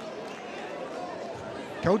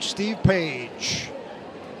 Coach Steve Page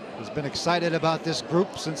has been excited about this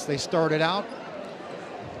group since they started out.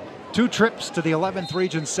 2 trips to the 11th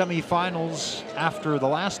region semifinals after the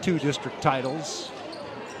last 2 district titles.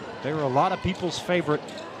 They were a lot of people's favorite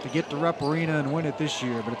to get to Rupp Arena and win it this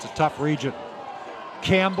year, but it's a tough region.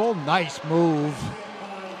 Campbell, nice move,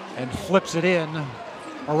 and flips it in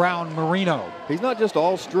around Marino. He's not just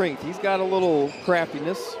all strength, he's got a little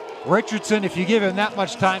craftiness. Richardson, if you give him that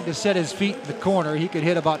much time to set his feet in the corner, he could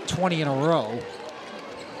hit about 20 in a row.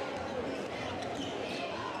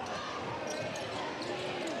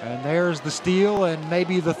 And there's the steal and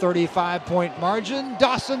maybe the 35-point margin.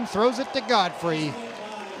 Dawson throws it to Godfrey.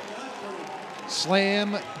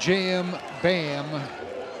 Slam, jam, bam.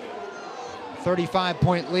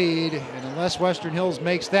 35-point lead, and unless Western Hills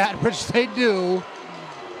makes that, which they do,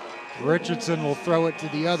 Richardson will throw it to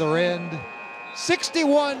the other end.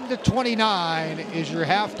 61-29 is your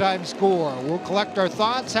halftime score. We'll collect our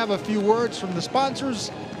thoughts, have a few words from the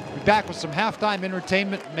sponsors. Be back with some halftime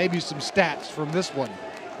entertainment, maybe some stats from this one.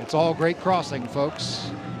 It's all great crossing,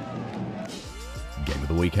 folks. Game of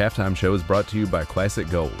the Week halftime show is brought to you by Classic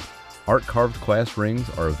Gold. Art-carved class rings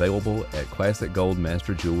are available at Classic Gold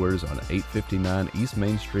Master Jewelers on 859 East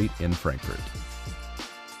Main Street in Frankfort.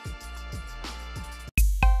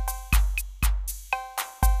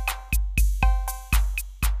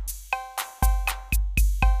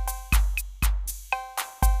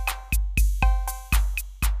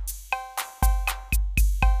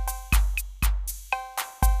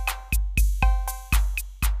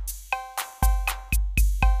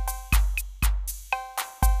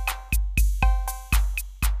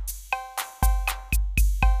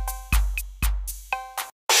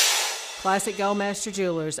 Classic Gold Master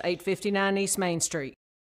Jewelers, 859 East Main Street.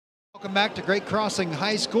 Welcome back to Great Crossing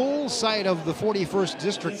High School, site of the 41st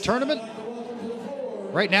District Tournament.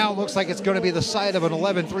 Right now, it looks like it's going to be the site of an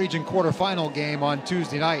 11th Region quarterfinal game on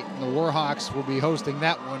Tuesday night. And the Warhawks will be hosting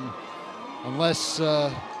that one unless a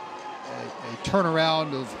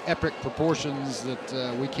turnaround of epic proportions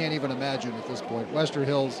that we can't even imagine at this point. Western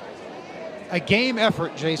Hills, a game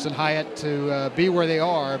effort, Jason Hyatt, to be where they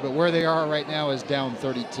are, but where they are right now is down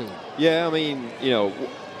 32. Yeah, I mean,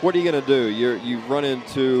 what are you going to do? You run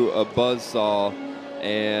into a buzzsaw,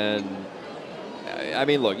 and I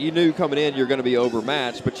mean, look, you knew coming in you're going to be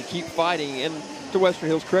overmatched, but you keep fighting, and to Western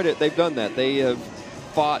Hills' credit, they've done that. They have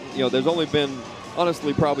fought. You know, there's only been,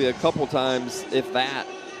 honestly, probably a couple times, if that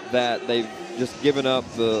they've just given up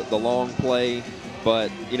the long play.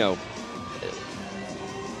 But, you know,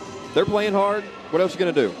 they're playing hard. What else are you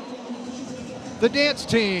going to do? The dance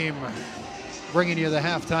team bringing you the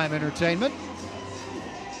halftime entertainment.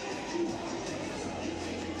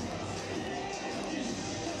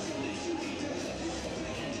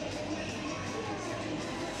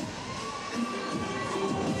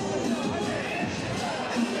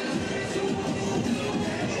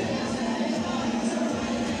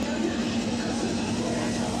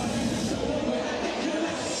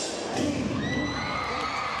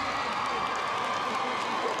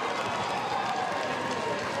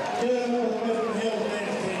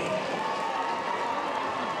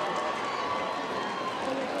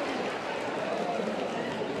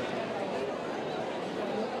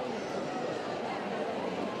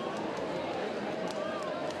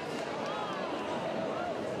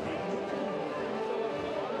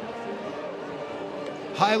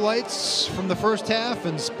 Highlights from the first half,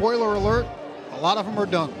 and spoiler alert, a lot of them are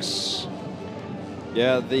dunks.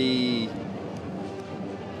 Yeah, the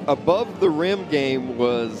above the rim game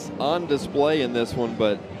was on display in this one,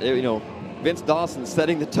 but you know, Vince Dawson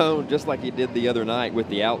setting the tone just like he did the other night with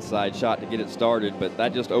the outside shot to get it started, but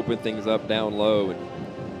that just opened things up down low,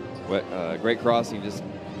 and Great Crossing just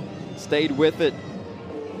stayed with it.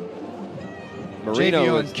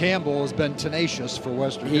 Javion Campbell has been tenacious for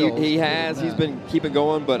Western Hills. He has. He's been keeping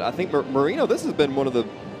going, but I think Marino, this has been one of the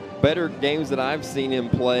better games that I've seen him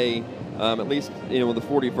play, at least, you know, the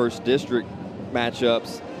 41st District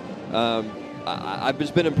matchups. I've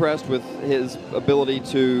just been impressed with his ability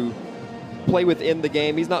to play within the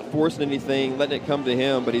game. He's not forcing anything, letting it come to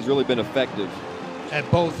him, but he's really been effective. At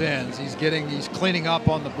both ends. He's cleaning up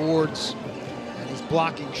on the boards, and he's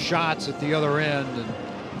blocking shots at the other end, and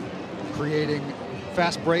creating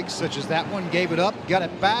fast breaks such as that one. Gave it up, got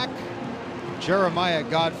it back. Jeremiah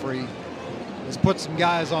Godfrey has put some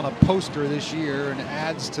guys on a poster this year and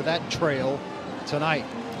adds to that trail tonight.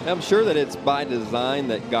 I'm sure that it's by design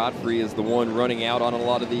that Godfrey is the one running out on a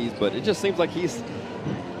lot of these, but it just seems like he's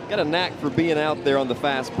got a knack for being out there on the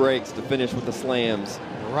fast breaks to finish with the slams.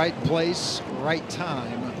 Right place, right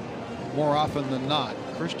time, more often than not.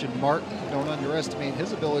 Christian Martin, don't underestimate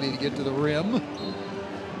his ability to get to the rim.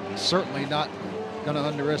 Certainly not going to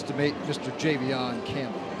underestimate Mr. Javion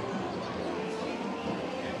Campbell.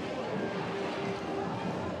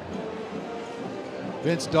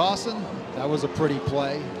 Vince Dawson, that was a pretty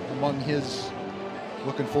play among his.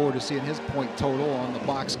 Looking forward to seeing his point total on the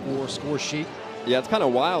box score sheet. Yeah, it's kind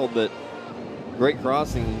of wild that Great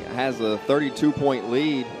Crossing has a 32-point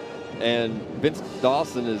lead, and Vince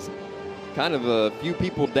Dawson is kind of a few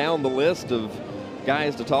people down the list of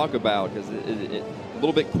guys to talk about, because a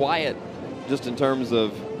little bit quiet just in terms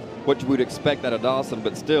of what you would expect out of Dawson,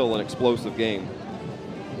 but still an explosive game.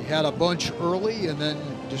 He had a bunch early and then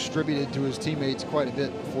distributed to his teammates quite a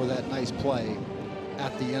bit for that nice play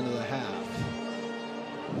at the end of the half.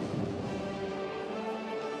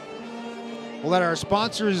 We'll let our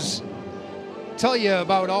sponsors tell you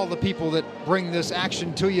about all the people that bring this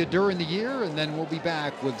action to you during the year, and then we'll be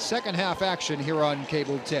back with second half action here on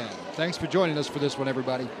Cable 10. Thanks for joining us for this one,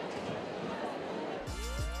 everybody.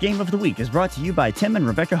 Game of the Week is brought to you by Tim and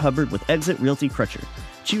Rebecca Hubbard with Exit Realty Crutcher.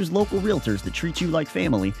 Choose local realtors that treat you like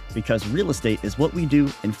family, because real estate is what we do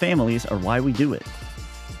and families are why we do it.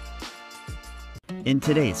 In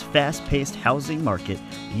today's fast-paced housing market,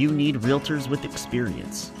 you need realtors with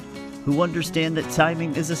experience who understand that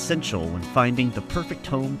timing is essential when finding the perfect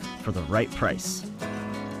home for the right price.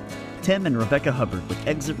 Tim and Rebecca Hubbard with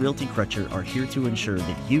Exit Realty Crutcher are here to ensure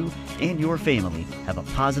that you and your family have a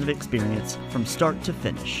positive experience from start to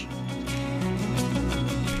finish.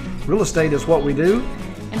 Real estate is what we do,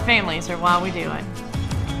 and families are why we do it.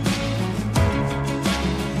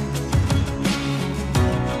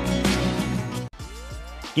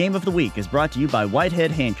 Game of the Week is brought to you by Whitehead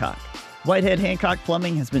Hancock. Whitehead Hancock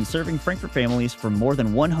Plumbing has been serving Frankfort families for more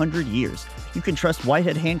than 100 years. You can trust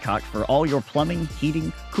Whitehead Hancock for all your plumbing,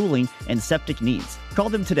 heating, cooling, and septic needs. Call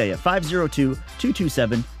them today at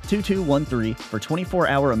 502-227-2213 for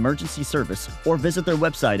 24-hour emergency service, or visit their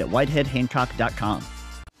website at whiteheadhancock.com.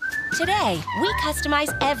 Today, we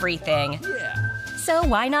customize everything. Yeah. So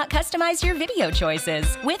why not customize your video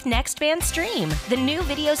choices with NextBand Stream, the new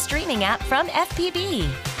video streaming app from FPB.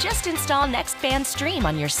 Just install NextBand Stream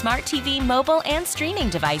on your smart TV, mobile, and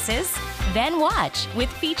streaming devices. Then watch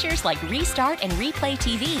with features like Restart and Replay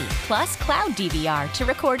TV, plus Cloud DVR to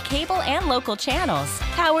record cable and local channels.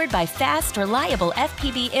 Powered by fast, reliable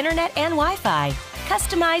FPB internet and Wi-Fi.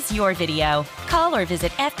 Customize your video. Call or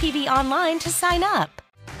visit FPB online to sign up.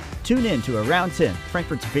 Tune in to Around 10,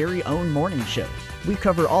 Frankfort's very own morning show. We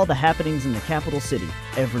cover all the happenings in the capital city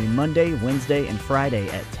every Monday, Wednesday, and Friday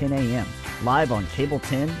at 10 a.m. live on Cable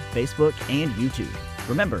 10, Facebook, and YouTube.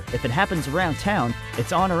 Remember, if it happens around town,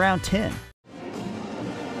 it's on Around 10.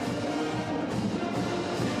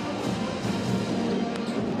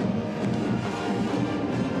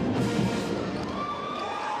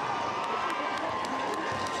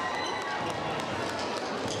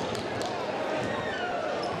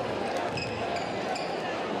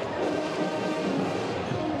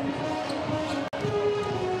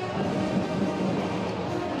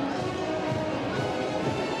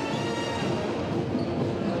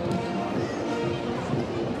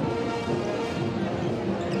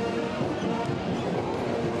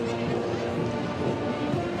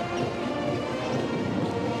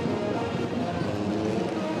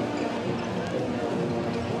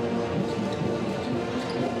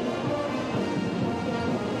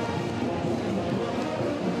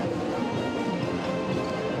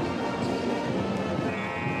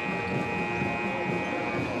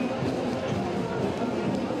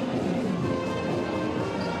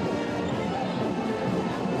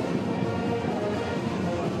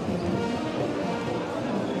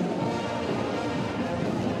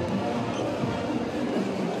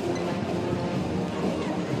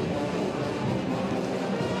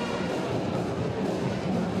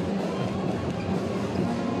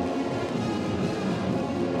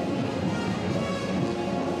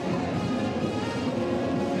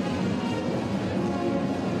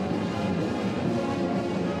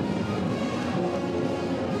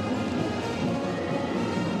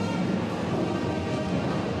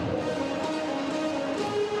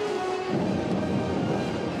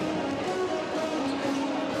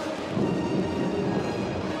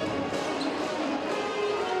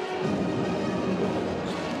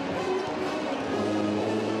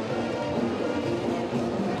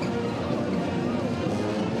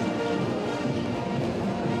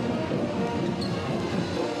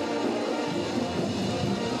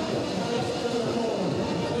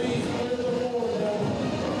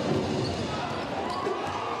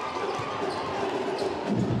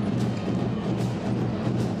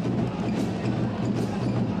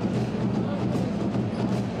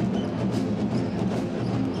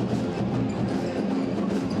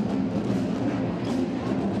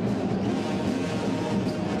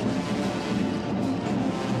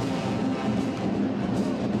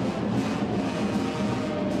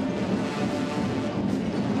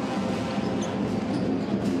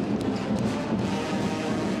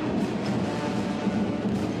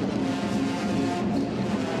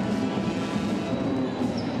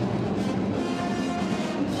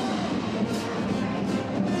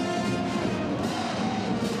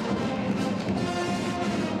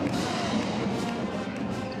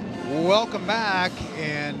 Welcome back,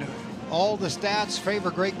 and all the stats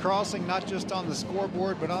favor Great Crossing, not just on the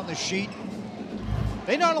scoreboard, but on the sheet.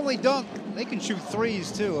 They not only dunk, they can shoot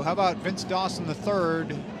threes too. How about Vince Dawson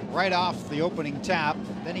III right off the opening tap?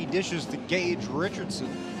 Then he dishes to Gage Richardson.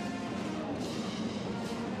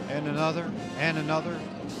 And another, and another.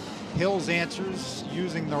 Hills answers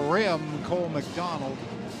using the rim, Cole McDonald.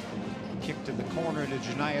 Kick to the corner to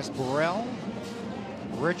Janias Burrell.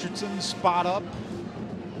 Richardson spot up.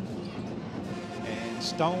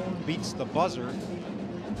 Stone beats the buzzer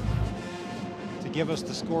to give us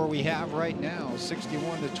the score we have right now,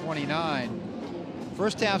 61-29.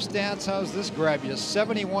 First half stats, how's this grab you?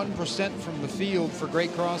 71% from the field for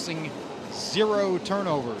Great Crossing, 0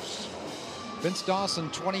 turnovers. Vince Dawson,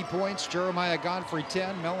 20 points, Jeremiah Godfrey,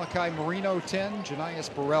 10, Malachi Marino, 10,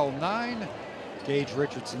 Janias Burrell, 9, Gage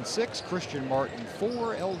Richardson, 6, Christian Martin,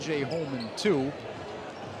 4, LJ Holman, 2.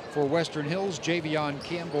 For Western Hills, Javion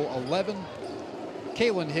Campbell, 11,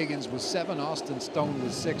 Kalen Higgins with 7, Austin Stone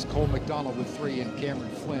with 6, Cole McDonald with 3, and Cameron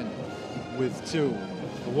Flynn with 2.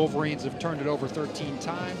 The Wolverines have turned it over 13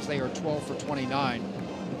 times. They are 12 for 29,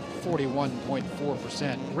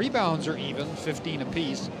 41.4%. Rebounds are even, 15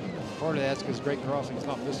 apiece. Part of that's because Great Crossing's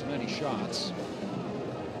not missing any shots.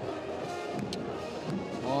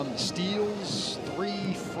 On the steals,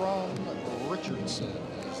 3 from Richardson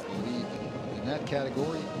is the lead in that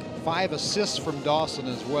category. 5 assists from Dawson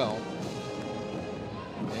as well.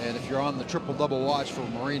 And if you're on the triple-double watch for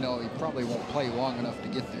Marino, he probably won't play long enough to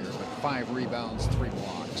get there, but 5 rebounds, 3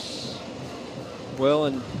 blocks. Well,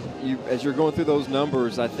 and as you're going through those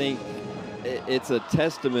numbers, I think it's a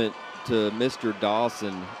testament to Mr.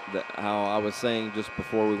 Dawson, that how I was saying just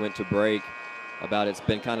before we went to break about it's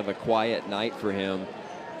been kind of a quiet night for him.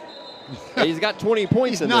 He's got 20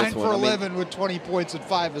 points He's in 9 this one. for 11 with 20 points and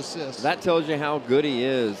 5 assists. That tells you how good he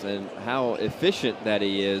is and how efficient that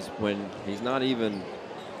he is when he's not even,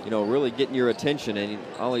 really getting your attention. And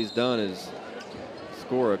all he's done is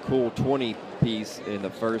score a cool 20 piece in the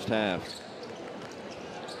first half.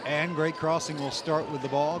 And Great Crossing will start with the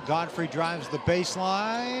ball. Godfrey drives the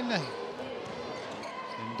baseline.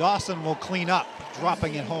 And Dawson will clean up,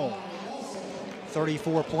 dropping it home.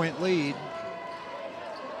 34-point lead.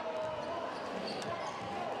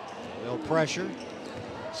 They'll pressure.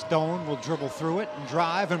 Stone will dribble through it and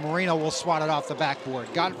drive, and Marino will swat it off the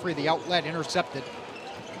backboard. Godfrey, the outlet, intercepted.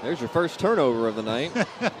 There's your first turnover of the night.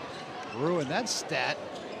 Ruined that stat.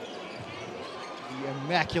 The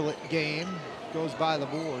immaculate game goes by the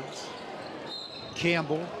boards.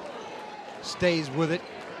 Campbell stays with it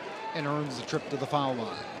and earns the trip to the foul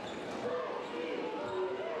line.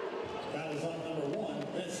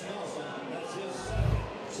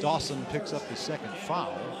 Dawson picks up his second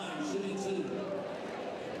foul.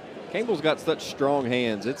 Campbell's got such strong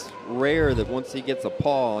hands. It's rare that once he gets a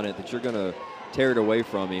paw on it that you're going to tear it away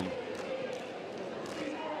from him.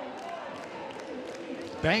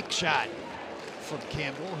 Bank shot from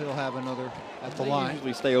Campbell. He'll have another at the line. They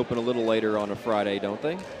usually stay open a little later on a Friday, don't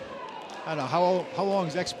they? I don't know. How long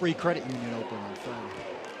is Expree Credit Union open on Friday?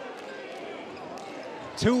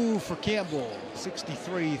 2 for Campbell,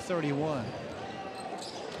 63-31.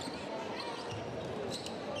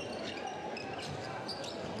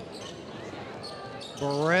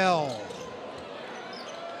 Burrell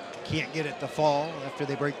can't get it to fall after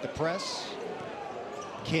they break the press.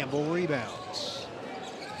 Campbell rebounds.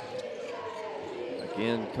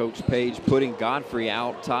 Again, Coach Page putting Godfrey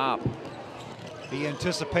out top. The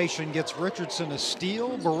anticipation gets Richardson a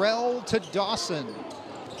steal. Burrell to Dawson.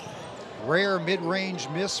 Rare mid-range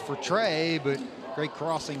miss for Trey, but Great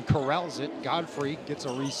Crossing corrals it. Godfrey gets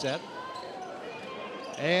a reset.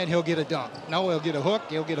 And he'll get a dunk. No, he'll get a hook,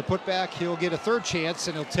 he'll get a putback, he'll get a third chance,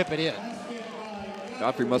 and he'll tip it in.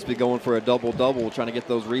 Godfrey must be going for a double-double, trying to get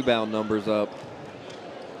those rebound numbers up.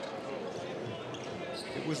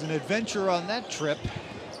 It was an adventure on that trip,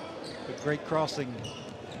 but Great Crossing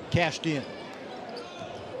cashed in.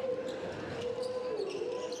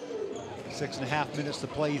 6.5 minutes to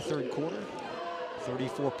play, third quarter.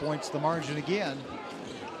 34 points the margin again.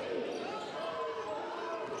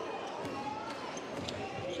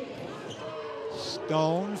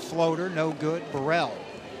 Stone, floater, no good. Burrell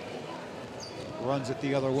runs it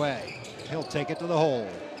the other way. He'll take it to the hole.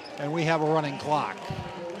 And we have a running clock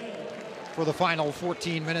for the final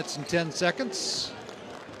 14 minutes and 10 seconds.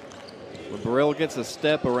 When Burrell gets a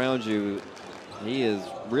step around you, he is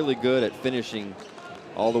really good at finishing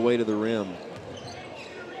all the way to the rim.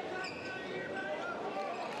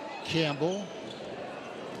 Campbell.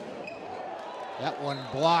 That one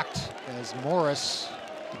blocked as Morris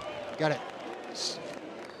got it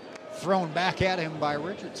thrown back at him by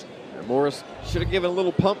Richardson. Yeah, Morris should have given a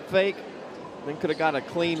little pump fake, then could have got a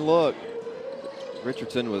clean look.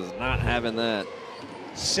 Richardson was not having that.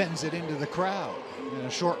 Sends it into the crowd and a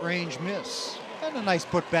short range miss. And a nice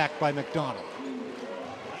putback by McDonald.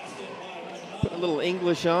 Put a little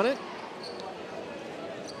English on it.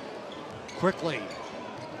 Quickly,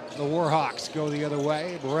 the Warhawks go the other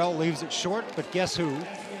way. Burrell leaves it short, but guess who?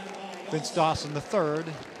 Vince Dawson III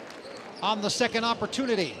on the second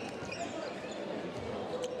opportunity.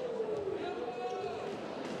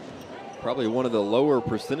 Probably one of the lower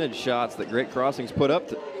percentage shots that Great Crossing's put up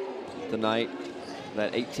tonight.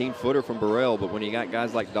 That 18-footer from Burrell, but when you got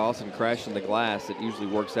guys like Dawson crashing the glass, it usually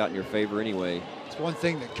works out in your favor anyway. It's one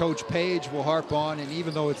thing that Coach Page will harp on, and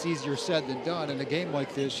even though it's easier said than done in a game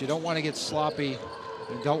like this, you don't want to get sloppy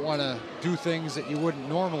and don't want to do things that you wouldn't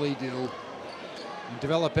normally do and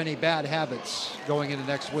develop any bad habits going into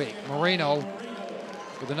next week. Marino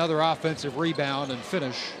with another offensive rebound and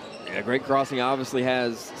finish. Yeah, Great Crossing obviously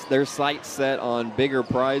has their sights set on bigger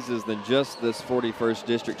prizes than just this 41st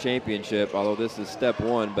District Championship, although this is step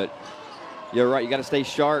one. But you're right, you got to stay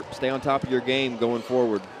sharp, stay on top of your game going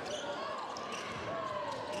forward.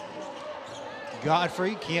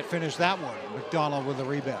 Godfrey can't finish that one. McDonald with the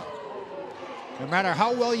rebound. No matter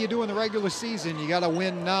how well you do in the regular season, you got to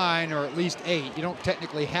win 9 or at least 8. You don't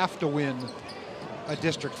technically have to win a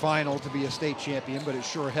district final to be a state champion, but it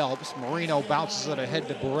sure helps. Marino bounces it ahead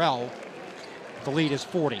to Burrell. The lead is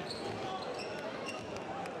 40.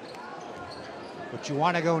 But you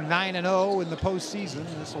want to go 9-0 in the postseason.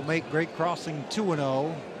 This will make Great Crossing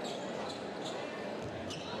 2-0.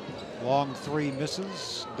 Long three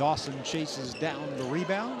misses. Dawson chases down the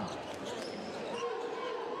rebound.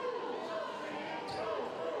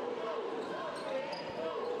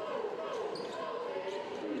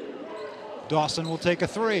 Dawson will take a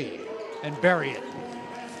three and bury it.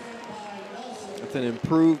 It's an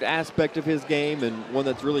improved aspect of his game and one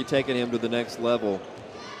that's really taken him to the next level.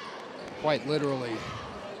 Quite literally.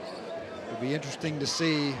 It'll be interesting to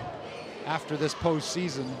see after this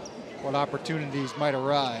postseason what opportunities might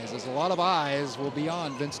arise, as a lot of eyes will be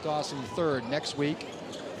on Vince Dawson III next week,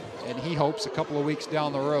 and he hopes a couple of weeks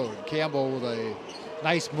down the road. Campbell with a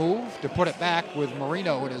nice move to put it back with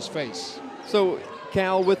Marino in his face. So,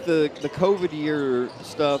 Cal, with the COVID year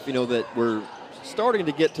stuff, you know, that we're starting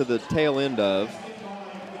to get to the tail end of,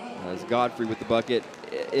 as Godfrey with the bucket,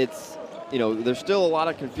 it's, you know, there's still a lot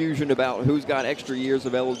of confusion about who's got extra years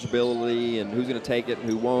of eligibility and who's going to take it and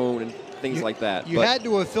who won't and things like that. You had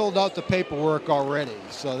to have filled out the paperwork already,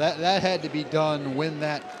 so that had to be done when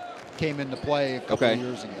that came into play a couple of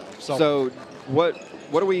years ago. So what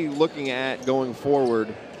are we looking at going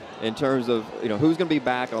forward in terms of, you know, who's going to be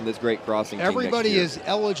back on this great crossing team everybody next year? is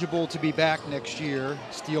eligible to be back next year,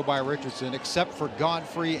 Steele by Richardson, except for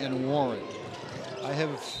Godfrey and Warren. I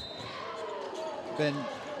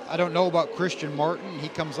don't know about Christian Martin. He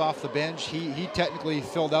comes off the bench. He technically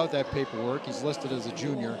filled out that paperwork. He's listed as a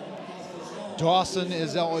junior. Dawson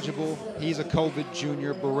is eligible. He's a COVID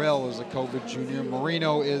junior. Burrell is a COVID junior.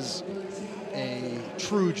 Marino is a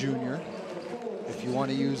true junior, if you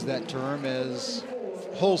want to use that term, as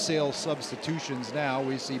wholesale substitutions now.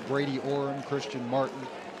 We see Brady Orem, Christian Martin,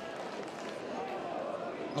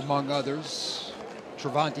 among others.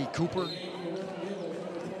 Trevante Cooper,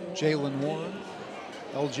 Jalen Warren,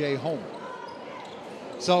 LJ Holman.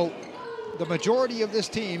 So the majority of this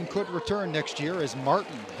team could return next year, as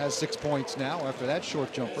Martin has 6 points now after that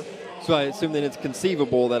short jumper. So I assume that it's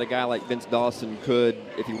conceivable that a guy like Vince Dawson could,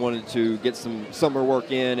 if he wanted to, get some summer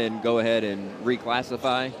work in and go ahead and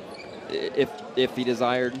reclassify if he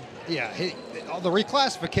desired. Yeah, the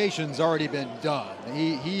reclassification's already been done.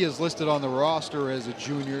 He is listed on the roster as a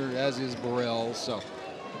junior, as is Burrell. So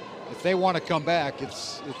if they want to come back,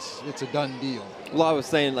 it's a done deal. Well, I was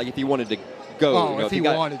saying, like, if he wanted to go. Oh, you know, if he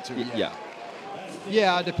wanted to, yeah.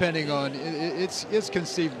 Yeah, depending on, it's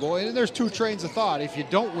conceivable. And there's two trains of thought. If you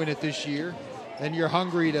don't win it this year, then you're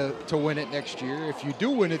hungry to win it next year. If you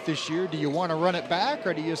do win it this year, do you want to run it back,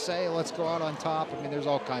 or do you say, let's go out on top? I mean, there's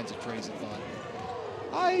all kinds of trains of thought.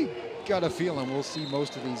 I got a feeling we'll see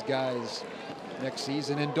most of these guys next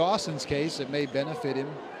season. In Dawson's case, it may benefit him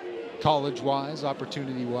college-wise,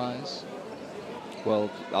 opportunity-wise.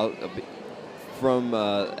 Well, from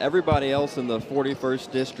everybody else in the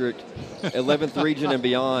 41st District, 11th Region and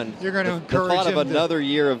beyond, you're going to encourage the thought of him another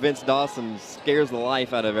year of Vince Dawson scares the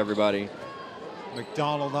life out of everybody.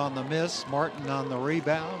 McDonald on the miss, Martin on the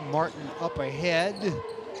rebound, Martin up ahead.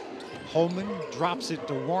 Holman drops it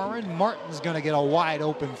to Warren. Martin's going to get a wide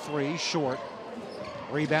open three, short.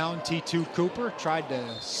 Rebound, T2 Cooper tried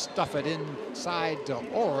to stuff it inside to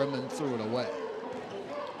Orem and threw it away.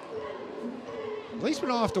 At least we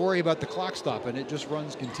don't have to worry about the clock stopping. It just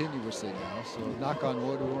runs continuously now. So knock on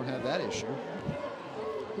wood, we won't have that issue.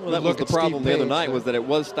 Well, that was the problem the other night, was that it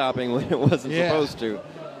was stopping when it wasn't supposed to.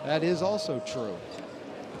 That is also true.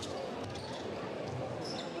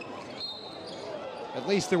 At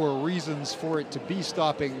least there were reasons for it to be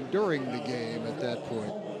stopping during the game at that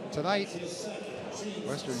point. Tonight,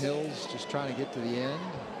 Western Hills just trying to get to the end.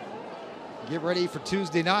 Get ready for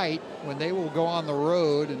Tuesday night, when they will go on the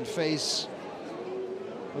road and face,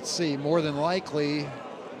 let's see, more than likely,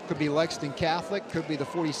 could be Lexington Catholic, could be the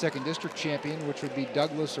 42nd District champion, which would be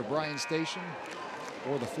Douglas or Bryan Station,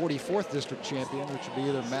 or the 44th District champion, which would be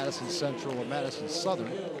either Madison Central or Madison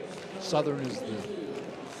Southern. Southern is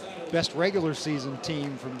the best regular season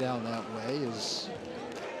team from down that way, as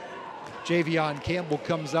Javion Campbell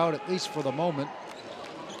comes out, at least for the moment.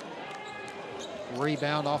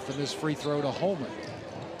 Rebound off the missed free throw to Holman.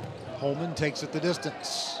 Holman takes it the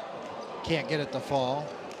distance. Can't get it to fall.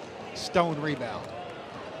 Stone rebound.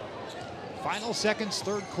 Final seconds,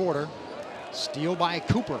 third quarter. Steal by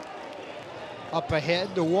Cooper. Up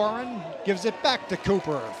ahead to Warren. Gives it back to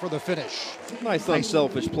Cooper for the finish. Nice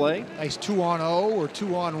unselfish play. Nice 2-on-0 or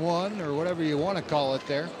 2-on-1 or whatever you want to call it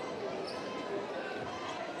there.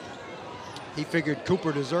 He figured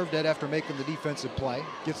Cooper deserved it after making the defensive play.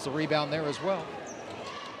 Gets the rebound there as well.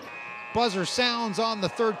 Buzzer sounds on the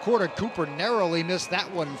third quarter. Cooper narrowly missed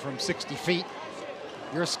that one from 60 feet.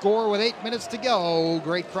 Your score with 8 minutes to go.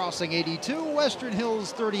 Great Crossing 82, Western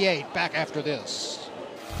Hills 38. Back after this.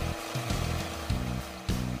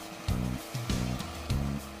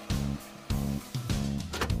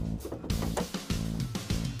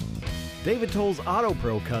 David Toll's Auto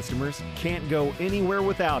Pro customers can't go anywhere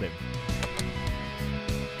without him.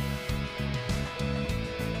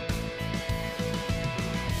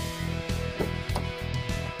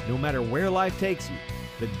 No matter where life takes you,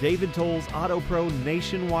 the David Tolles Auto Pro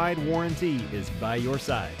nationwide warranty is by your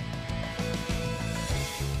side.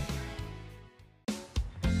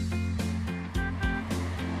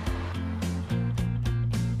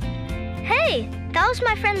 Hey, that was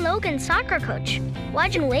my friend Logan's soccer coach.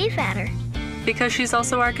 Why'd you wave at her? Because she's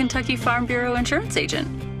also our Kentucky Farm Bureau insurance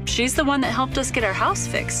agent. She's the one that helped us get our house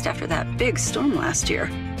fixed after that big storm last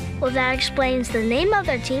year. Well, that explains the name of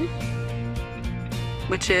their team.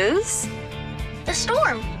 Which is? The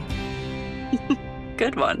Storm.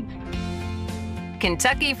 Good one.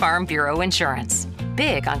 Kentucky Farm Bureau Insurance.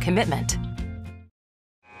 Big on commitment.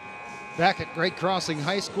 Back at Great Crossing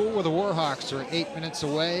High School, where the Warhawks are 8 minutes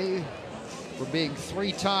away from being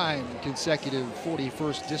 3-time consecutive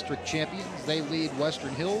 41st District champions. They lead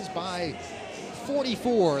Western Hills by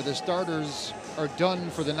 44. The starters are done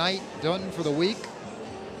for the night, done for the week.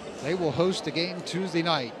 They will host a game Tuesday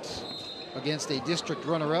night against a district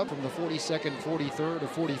runner-up from the 42nd, 43rd, or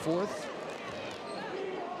 44th.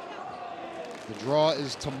 The draw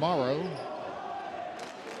is tomorrow.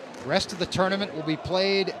 The rest of the tournament will be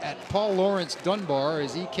played at Paul Lawrence Dunbar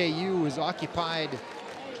as EKU is occupied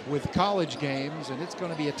with college games, and it's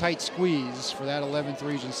going to be a tight squeeze for that 11th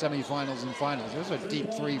region semifinals and finals. There's a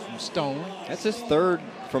deep three from Stone. That's his third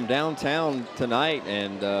from downtown tonight,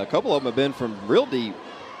 and a couple of them have been from real deep.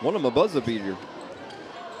 One of them a buzzer beater.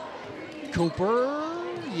 Cooper,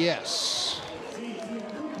 yes.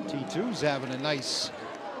 T2's having a nice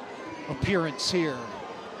appearance here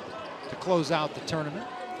to close out the tournament.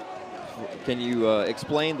 Can you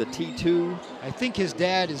explain the T2? I think his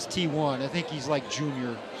dad is T1. I think he's like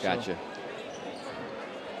junior. Gotcha. So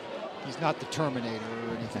he's not the Terminator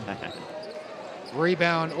or anything.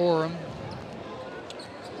 Rebound, Orem.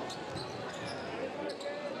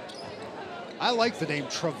 I like the name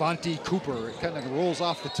Travante Cooper. It kind of rolls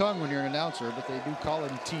off the tongue when you're an announcer, but they do call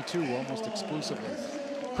him T2 almost exclusively.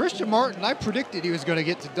 Christian Martin, I predicted he was going to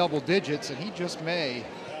get to double digits, and he just may.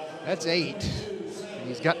 That's 8. And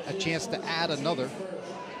he's got a chance to add another.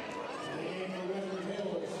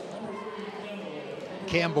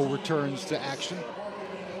 Campbell returns to action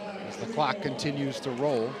as the clock continues to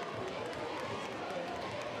roll.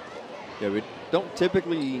 Yeah, we don't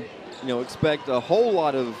typically, expect a whole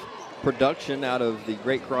lot of production out of the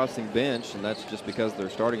Great Crossing bench, and that's just because their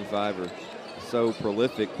starting five are so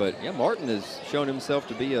prolific. But yeah, Martin has shown himself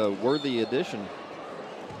to be a worthy addition.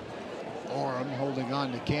 Orem holding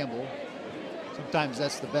on to Campbell. Sometimes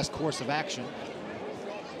that's the best course of action.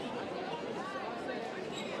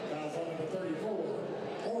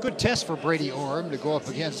 Good test for Brady Orem to go up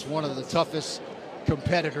against one of the toughest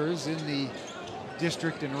competitors in the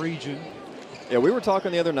district and region. Yeah, we were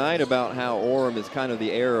talking the other night about how Orem is kind of the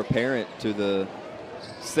heir apparent to the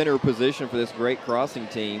center position for this Great Crossing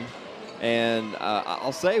team. And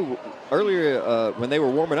I'll say earlier when they were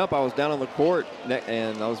warming up, I was down on the court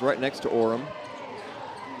and I was right next to Orem.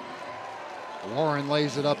 Warren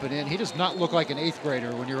lays it up and in. He does not look like an 8th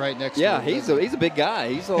grader when you're right next to him. Yeah, he's a big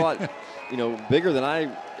guy. He's a lot, bigger than I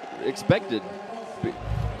expected.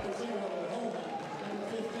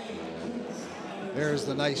 There's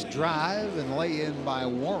the nice drive and lay in by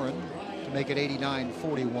Warren to make it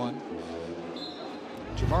 89-41.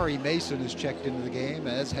 Jamari Mason has checked into the game,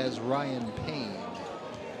 as has Ryan Payne.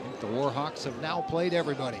 I think the Warhawks have now played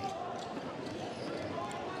everybody.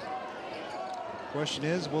 Question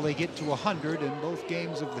is, will they get to 100 in both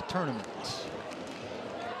games of the tournament?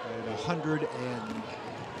 At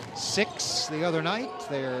 106 the other night.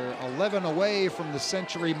 They're 11 away from the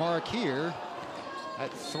century mark here.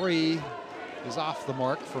 At 3 is off the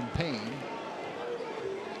mark from Payne.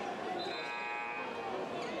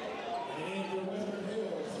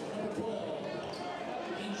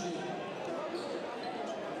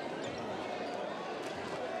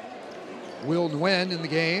 Will Nguyen in the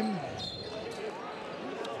game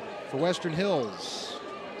for Western Hills.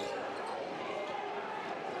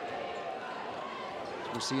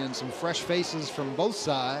 We're seeing some fresh faces from both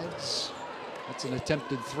sides. That's an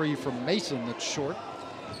attempted 3 from Mason that's short.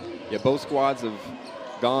 Yeah, both squads have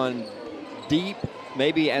gone deep,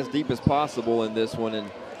 maybe as deep as possible in this one, and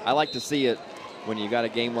I like to see it when you got a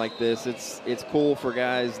game like this. It's cool for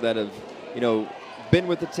guys that have, been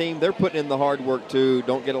with the team. They're putting in the hard work too.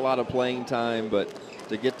 Don't get a lot of playing time, but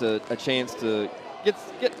to get a chance to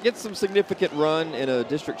get some significant run in a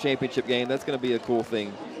district championship game, that's going to be a cool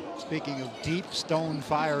thing. Speaking of deep, Stone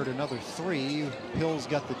fired another 3. Hills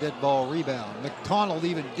got the dead ball rebound. McDonald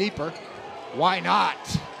even deeper. Why not?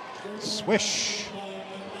 Swish.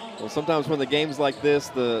 Well, sometimes when the game's like this,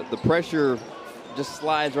 the pressure just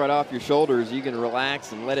slides right off your shoulders. You can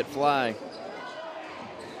relax and let it fly.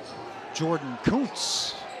 Jordan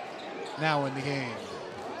Kuntz now in the game.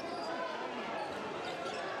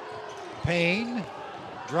 Payne,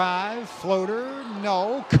 drive, floater,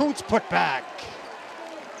 no. Kuntz put back.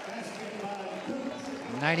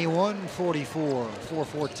 91-44,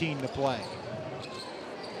 4:14 to play.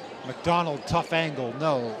 McDonald, tough angle,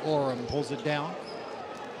 no. Orem pulls it down.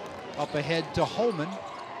 Up ahead to Holman.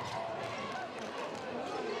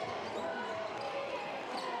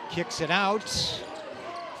 Kicks it out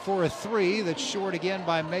for a three that's short again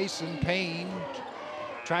by Mason. Payne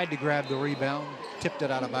tried to grab the rebound, tipped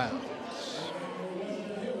it out of bounds.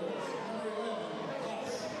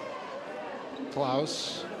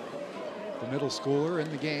 Klaus, the middle schooler, in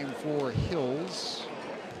the game for Hills.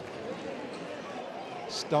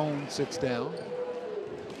 Stone sits down.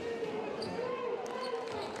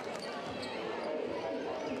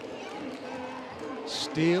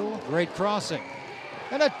 Steele, great crossing.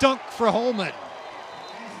 And a dunk for Holman.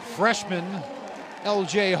 Freshman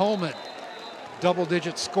LJ Holman,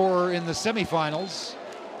 double-digit scorer in the semifinals.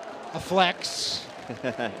 A flex.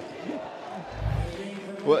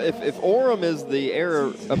 Well, if Orem is the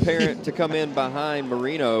heir apparent to come in behind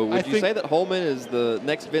Marino, would you say that Holman is the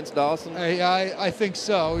next Vince Dawson? I think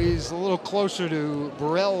so. He's a little closer to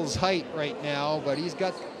Burrell's height right now, but he's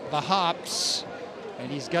got the hops,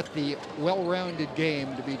 and he's got the well-rounded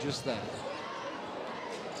game to be just that.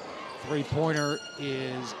 Three-pointer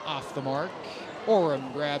is off the mark.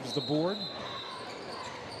 Orem grabs the board.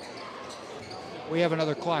 We have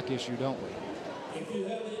another clock issue, don't we?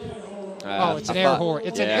 Oh, it's an air horn.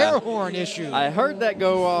 It's an air horn issue. I heard that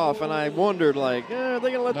go off, and I wondered, like, are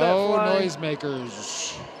they going to let that fly? No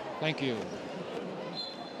noisemakers. Thank you.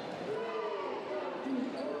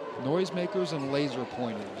 Noisemakers and laser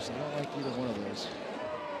pointers. I don't like either one of those.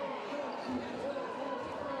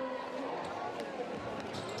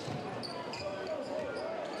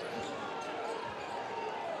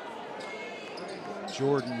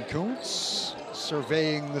 Jordan Kuntz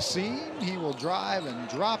surveying the scene. He will drive and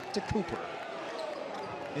drop to Cooper.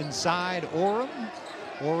 Inside Orem.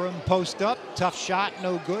 Orem post up. Tough shot,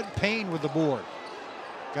 no good. Payne with the board.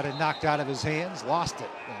 Got it knocked out of his hands. Lost it,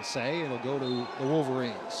 they'll say. It'll go to the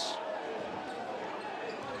Wolverines.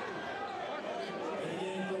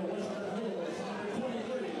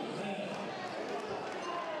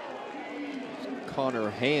 Connor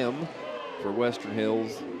Ham for Western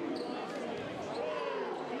Hills.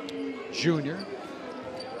 Junior.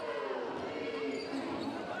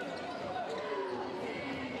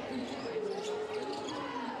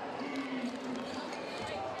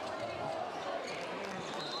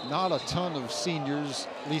 Not a ton of seniors,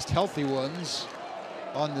 at least healthy ones,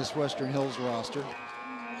 on this Western Hills roster.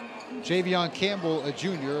 Javion Campbell, a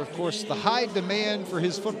junior. Of course, the high demand for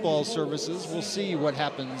his football services. We'll see what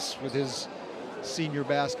happens with his senior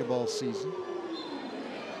basketball season.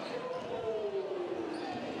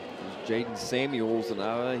 Jaden Samuels,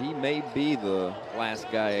 and he may be the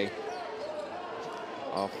last guy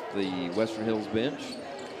off the Western Hills bench.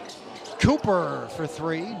 Cooper for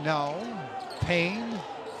three, no. Payne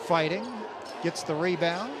fighting, gets the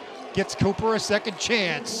rebound, gets Cooper a second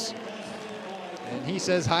chance. And he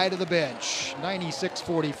says hi to the bench,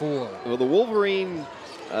 96-44. Well, the Wolverine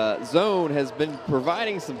zone has been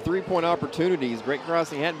providing some three-point opportunities. Great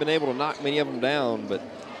Crossing hadn't been able to knock many of them down, but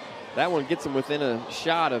that one gets them within a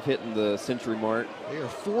shot of hitting the century mark. They are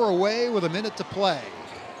 4 away with a minute to play.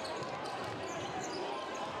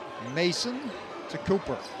 Mason to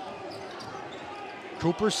Cooper.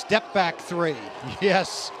 Cooper step back three.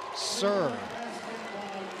 Yes, sir.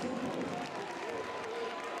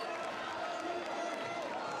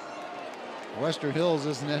 Western Hills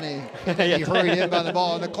isn't any hurried in by the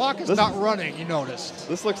ball, and the clock is not running, you noticed.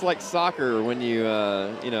 This looks like soccer when you,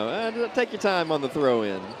 take your time on the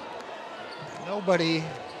throw-in. Nobody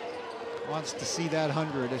wants to see that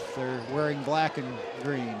 100 if they're wearing black and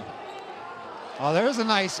green. Oh, there's a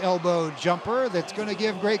nice elbow jumper that's going to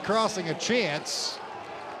give Great Crossing a chance.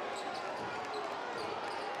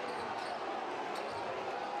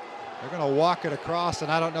 They're going to walk it across,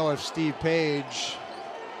 and I don't know if Steve Page,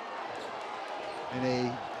 in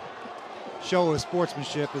a show of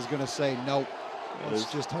sportsmanship, is going to say, nope,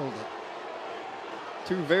 let's just hold it.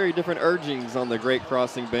 Two very different urgings on the Great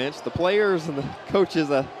Crossing bench. The players and the coaches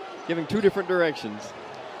giving two different directions.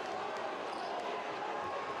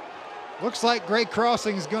 Looks like Great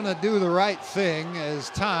Crossing's going to do the right thing as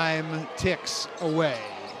time ticks away.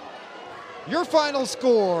 Your final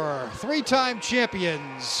score, three-time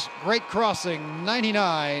champions, Great Crossing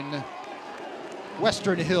 99,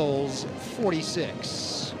 Western Hills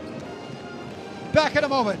 46. Back in a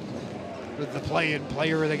moment with the play-in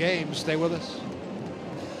player of the game. Stay with us.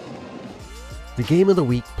 The Game of the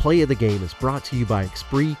Week Play of the Game is brought to you by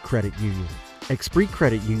Esprit Credit Union. Esprit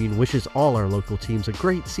Credit Union wishes all our local teams a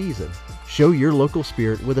great season. Show your local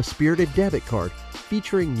spirit with a spirited debit card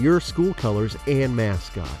featuring your school colors and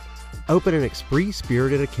mascot. Open an Esprit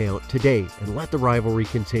Spirited account today and let the rivalry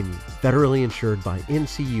continue. Federally insured by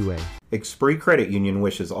NCUA. Esprit Credit Union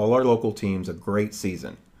wishes all our local teams a great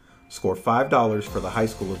season. Score $5 for the high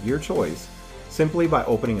school of your choice simply by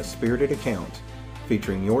opening a spirited account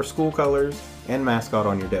featuring your school colors and mascot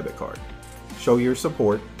on your debit card. Show your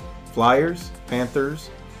support. Flyers, Panthers,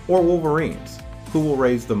 or Wolverines. Who will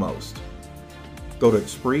raise the most? Go to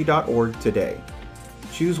Esprit.org today.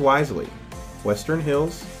 Choose wisely. Western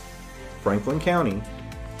Hills, Franklin County,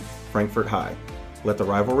 Frankfort High. Let the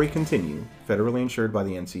rivalry continue. Federally insured by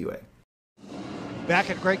the NCUA.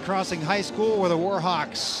 Back at Great Crossing High School, where the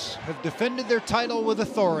Warhawks have defended their title with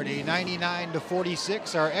authority,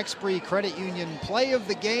 99-46. Our Esprit Credit Union play of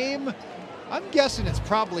the game. I'm guessing it's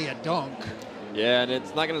probably a dunk. Yeah, and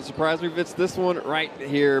it's not going to surprise me if it's this one right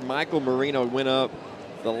here. Michael Marino went up,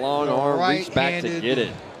 the long arm, reached back to get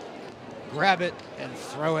it. Grab it and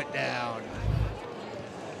throw it down.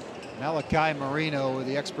 Malachi Marino with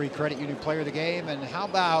the Esprit Credit Union player of the game. And how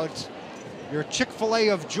about your Chick-fil-A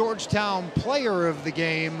of Georgetown player of the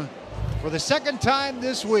game for the second time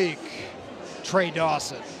this week, Trey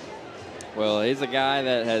Dawson. Well, he's a guy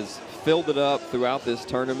that has filled it up throughout this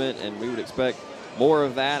tournament, and we would expect more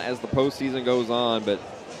of that as the postseason goes on. But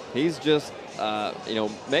he's just,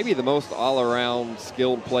 maybe the most all-around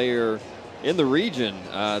skilled player in the region.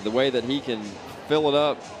 The way that he can fill it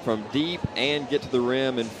up from deep and get to the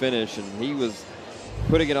rim and finish, and he was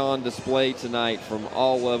putting it on display tonight from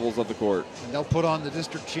all levels of the court. And they'll put on the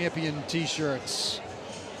district champion t-shirts.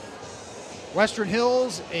 Western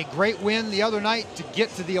Hills, a great win the other night to get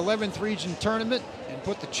to the 11th region tournament and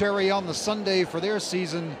put the cherry on the sundae for their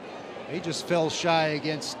season. They just fell shy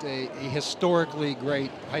against a historically great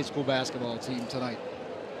high school basketball team tonight.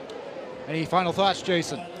 Any final thoughts,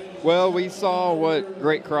 Jason? Well, we saw what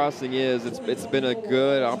Great Crossing is. It's been a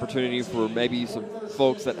good opportunity for maybe some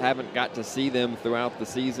folks that haven't got to see them throughout the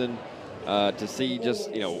season to see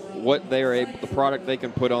just, what they're able, the product they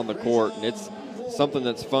can put on the court. And it's something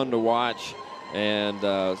that's fun to watch. And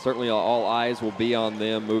certainly all eyes will be on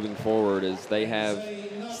them moving forward as they have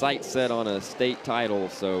sights set on a state title.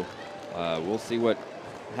 So we'll see what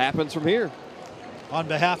happens from here. On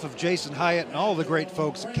behalf of Jason Hyatt and all the great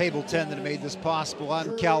folks at Cable 10 that have made this possible,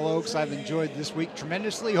 I'm Cal Oaks. I've enjoyed this week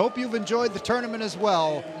tremendously. Hope you've enjoyed the tournament as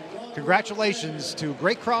well. Congratulations to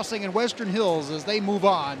Great Crossing and Western Hills as they move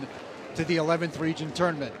on to the 11th region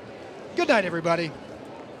tournament. Good night, everybody.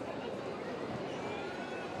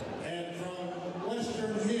 And from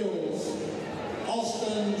Western Hills,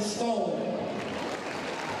 Austin Stone.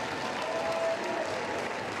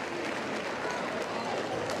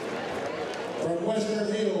 From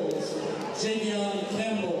Western Hills, Javion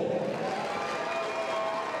Campbell.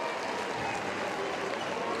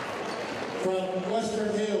 From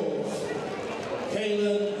Western Hills,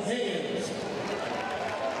 Kaylin Higgins.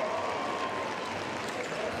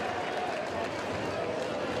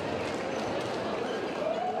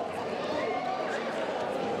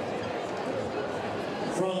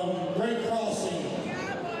 From Great Crossing,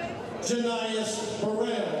 Janias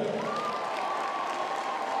Burrell.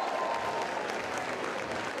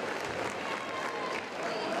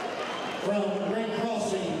 From Great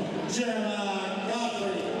Crossing, Jeremiah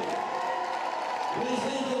Godfrey. Please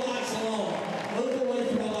leave the lights alone. Move away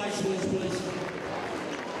from the lights, please.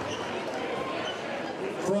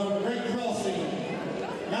 From Great Crossing,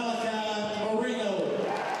 Malachi Marino.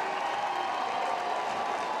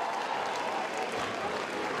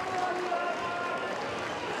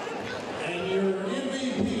 And your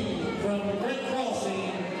MVP from Great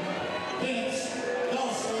Crossing, Vince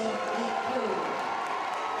Dawson.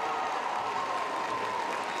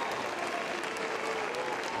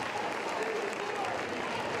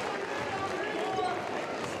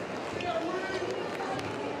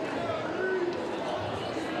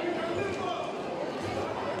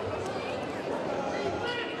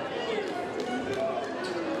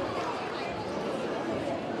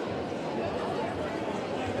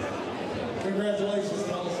 Congratulations,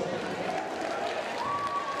 fellas.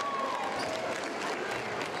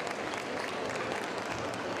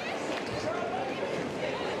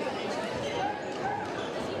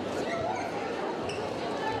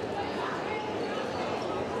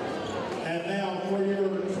 And now for your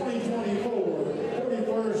 2024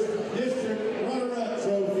 41st District Runner-Up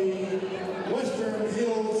Trophy, Western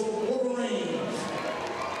Hills Wolverines.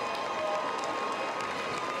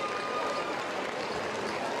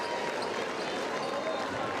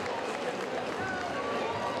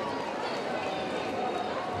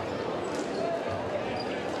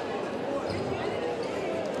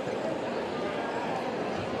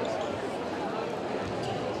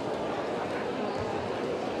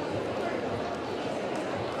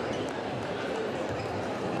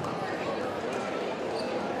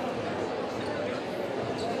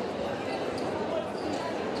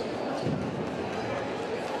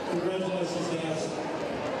 Congratulations, guys.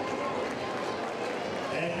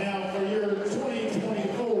 And now for your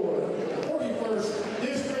 2024 41st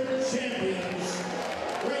District Champions.